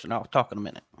next person. I'll talk in a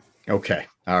minute. Okay.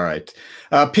 All right.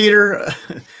 Peter,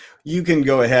 you can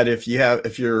go ahead if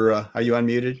you're, are you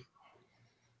unmuted?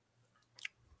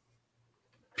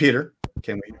 Peter,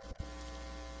 can we?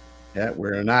 Yeah,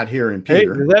 we're not hearing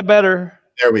Peter. Hey, is that better?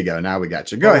 There we go. Now we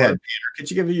got you. Go ahead,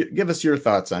 Peter. Could you give us your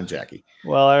thoughts on Jacquie?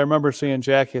 Well, I remember seeing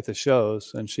Jacquie at the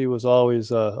shows, and she was always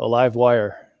a live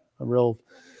wire, a real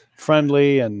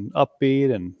friendly and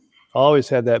upbeat, and always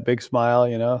had that big smile,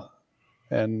 you know.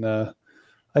 And I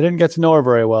didn't get to know her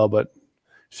very well, but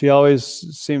she always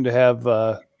seemed to have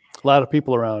a lot of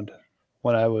people around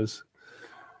when I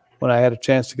had a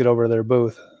chance to get over to their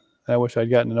booth. I wish I'd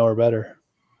gotten to know her better.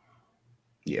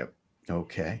 Yep.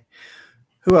 Okay.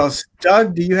 Who else?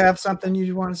 Doug, do you have something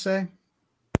you want to say?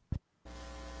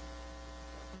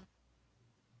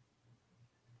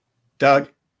 Doug?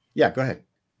 Yeah, go ahead.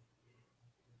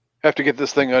 Have to get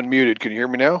this thing unmuted. Can you hear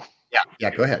me now? Yeah,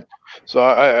 go ahead. So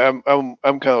I'm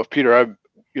kind of Peter. I've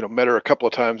met her a couple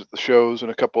of times at the shows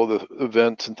and a couple of the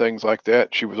events and things like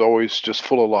that. She was always just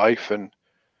full of life, and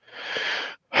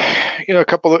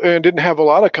and didn't have a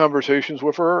lot of conversations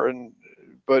with her,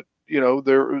 but she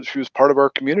was part of our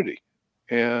community,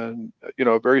 and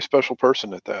a very special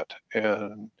person at that.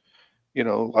 And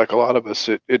like a lot of us,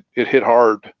 it hit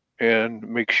hard and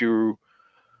makes you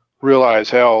realize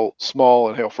how small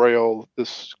and how frail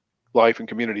this life and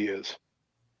community is.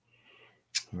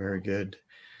 Very good.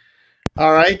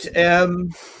 All right.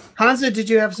 Honza, did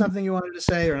you have something you wanted to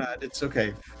say or not? It's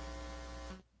okay.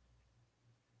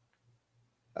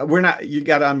 You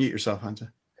got to unmute yourself,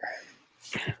 Honza.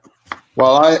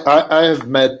 Well, I have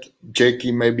met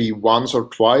Jacquie maybe once or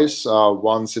twice,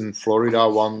 once in Florida,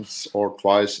 once or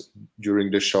twice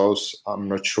during the shows. I'm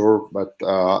not sure, but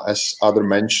as other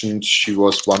mentioned, she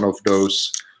was one of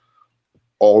those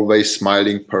always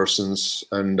smiling persons,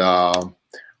 and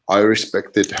I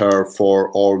respected her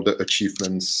for all the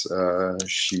achievements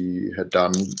she had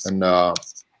done. And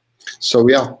so,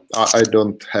 yeah, I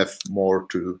don't have more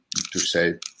to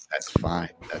say. That's fine.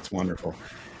 That's wonderful.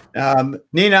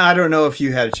 Nina, I don't know if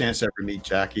you had a chance to ever meet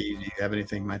Jacquie. Do you have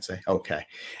anything you might say? Okay.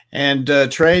 And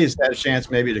Trey, has had a chance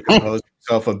maybe to compose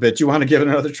himself a bit. You want to give it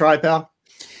another try, pal?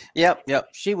 Yep.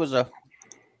 She was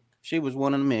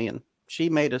one in a million. She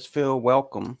made us feel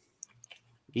welcome.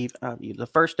 The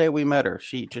first day we met her,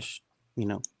 she just,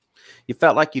 you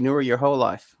felt like you knew her your whole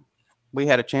life. We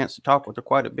had a chance to talk with her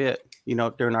quite a bit,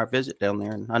 during our visit down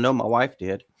there. And I know my wife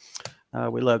did.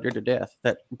 We loved her to death.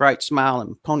 That bright smile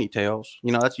and ponytails,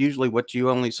 that's usually what you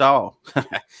only saw.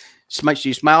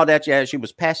 She smiled at you as she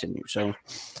was passing you. So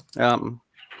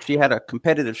she had a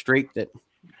competitive streak that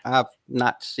I've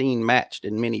not seen matched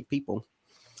in many people.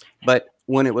 But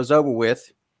when it was over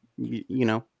with,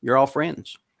 you're all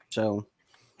friends. So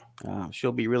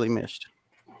she'll be really missed.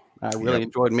 I really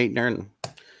enjoyed meeting her, and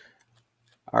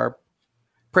our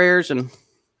prayers and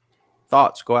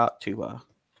thoughts go out to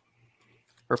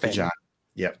her family. John.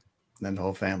 Yep. And the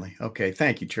whole family. Okay.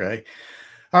 Thank you, Trey.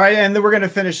 All right. And then we're going to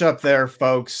finish up there,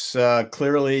 folks.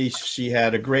 Clearly, she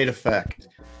had a great effect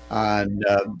on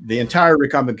the entire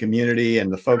Recumbent community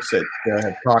and the folks that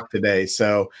have talked today.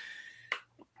 So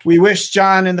we wish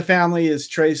John and the family, as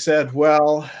Trey said,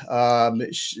 well.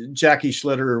 Jacquie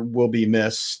Schlitter will be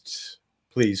missed.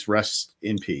 Please rest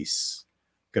in peace.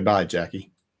 Goodbye, Jacquie.